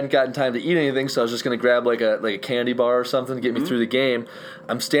because I hadn't gotten time to eat anything, so I was just going to grab a candy bar or something to get me through the game.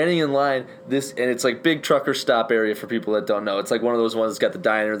 I'm standing in line, and it's big trucker stop area for people that don't know. It's one of those ones that's got the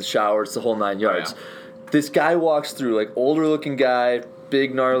diner, the shower, it's the whole 9 yards. Oh, yeah. This guy walks through, older looking guy,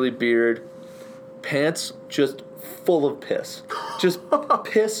 big gnarly beard, pants just full of piss. Just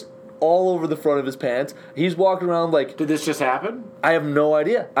piss all over the front of his pants. He's walking around Did this just happen? I have no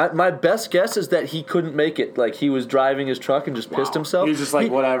idea. My best guess is that he couldn't make it. He was driving his truck and just pissed himself. He was just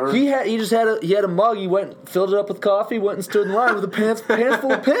whatever. He had a mug. He went, filled it up with coffee, went and stood in line with a pants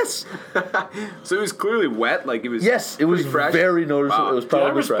full of piss. So it was clearly wet. It was. Yes, it was fresh. Very noticeable. Wow. It was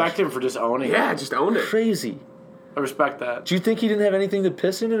probably I respect fresh. him for just owning it. Yeah, just owned it. Crazy. I respect that. Do you think he didn't have anything to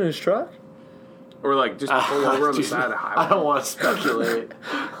piss in his truck? Or just pull over on the side of the highway. I don't want to speculate.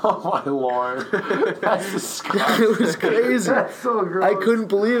 Oh my Lord, that's disgusting. It was crazy. That's so gross. I couldn't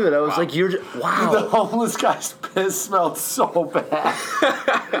believe it. I was "You're just, wow." The homeless guy's piss smelled so bad.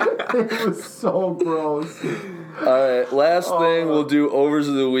 It was so gross. All right, last thing we'll do overs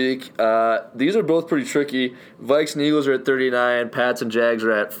of the week. These are both pretty tricky. Vikes and Eagles are at 39. Pats and Jags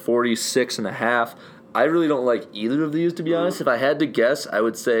are at 46.5. I really don't like either of these, to be honest. If I had to guess, I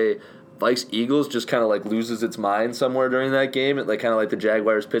would say Vikes Eagles just kind of loses its mind somewhere during that game, kind of like the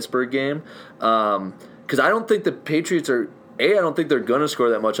Jaguars Pittsburgh game. Because I don't think the Patriots are. I don't think they're gonna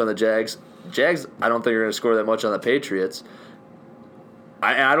score that much on the Jags. Jags, I don't think are gonna score that much on the Patriots.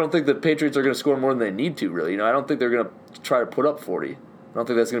 I don't think the Patriots are gonna score more than they need to. Really, I don't think they're gonna try to put up 40. I don't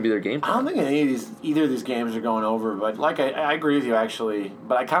think that's going to be their game plan. I don't think either of these games are going over, but I agree with you actually.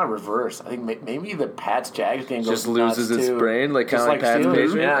 But I kind of reverse. I think maybe the Pats-Jags game just loses its brain, kind of like Pats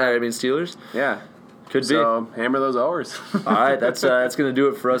Patriots. Yeah. Steelers. Yeah, could be. So hammer those overs. All right, that's going to do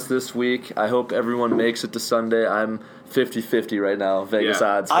it for us this week. I hope everyone makes it to Sunday. I'm 50-50 right now. Vegas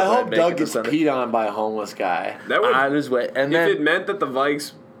odds. I hope Doug gets peed on by a homeless guy. That would on his way. And if it meant that the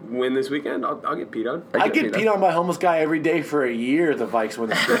Vikes win this weekend, I'll get peed on. I get peed on by a homeless guy every day for a year if the Vikes win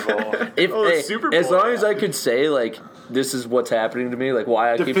the Super Bowl. Super Bowl. As long as I could say, this is what's happening to me,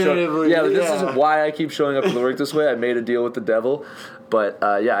 why I keep showing this is why I keep showing up to work this way. I made a deal with the devil. But,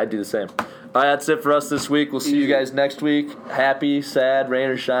 I'd do the same. All right, that's it for us this week. We'll see you guys next week. Happy, sad, rain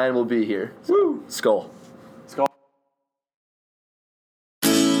or shine, we'll be here. Woo! Skull.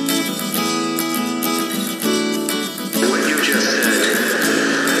 What you just said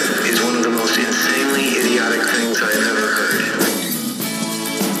is one of the most insanely idiotic things I have ever heard.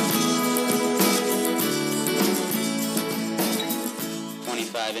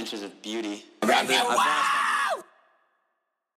 25 inches of beauty.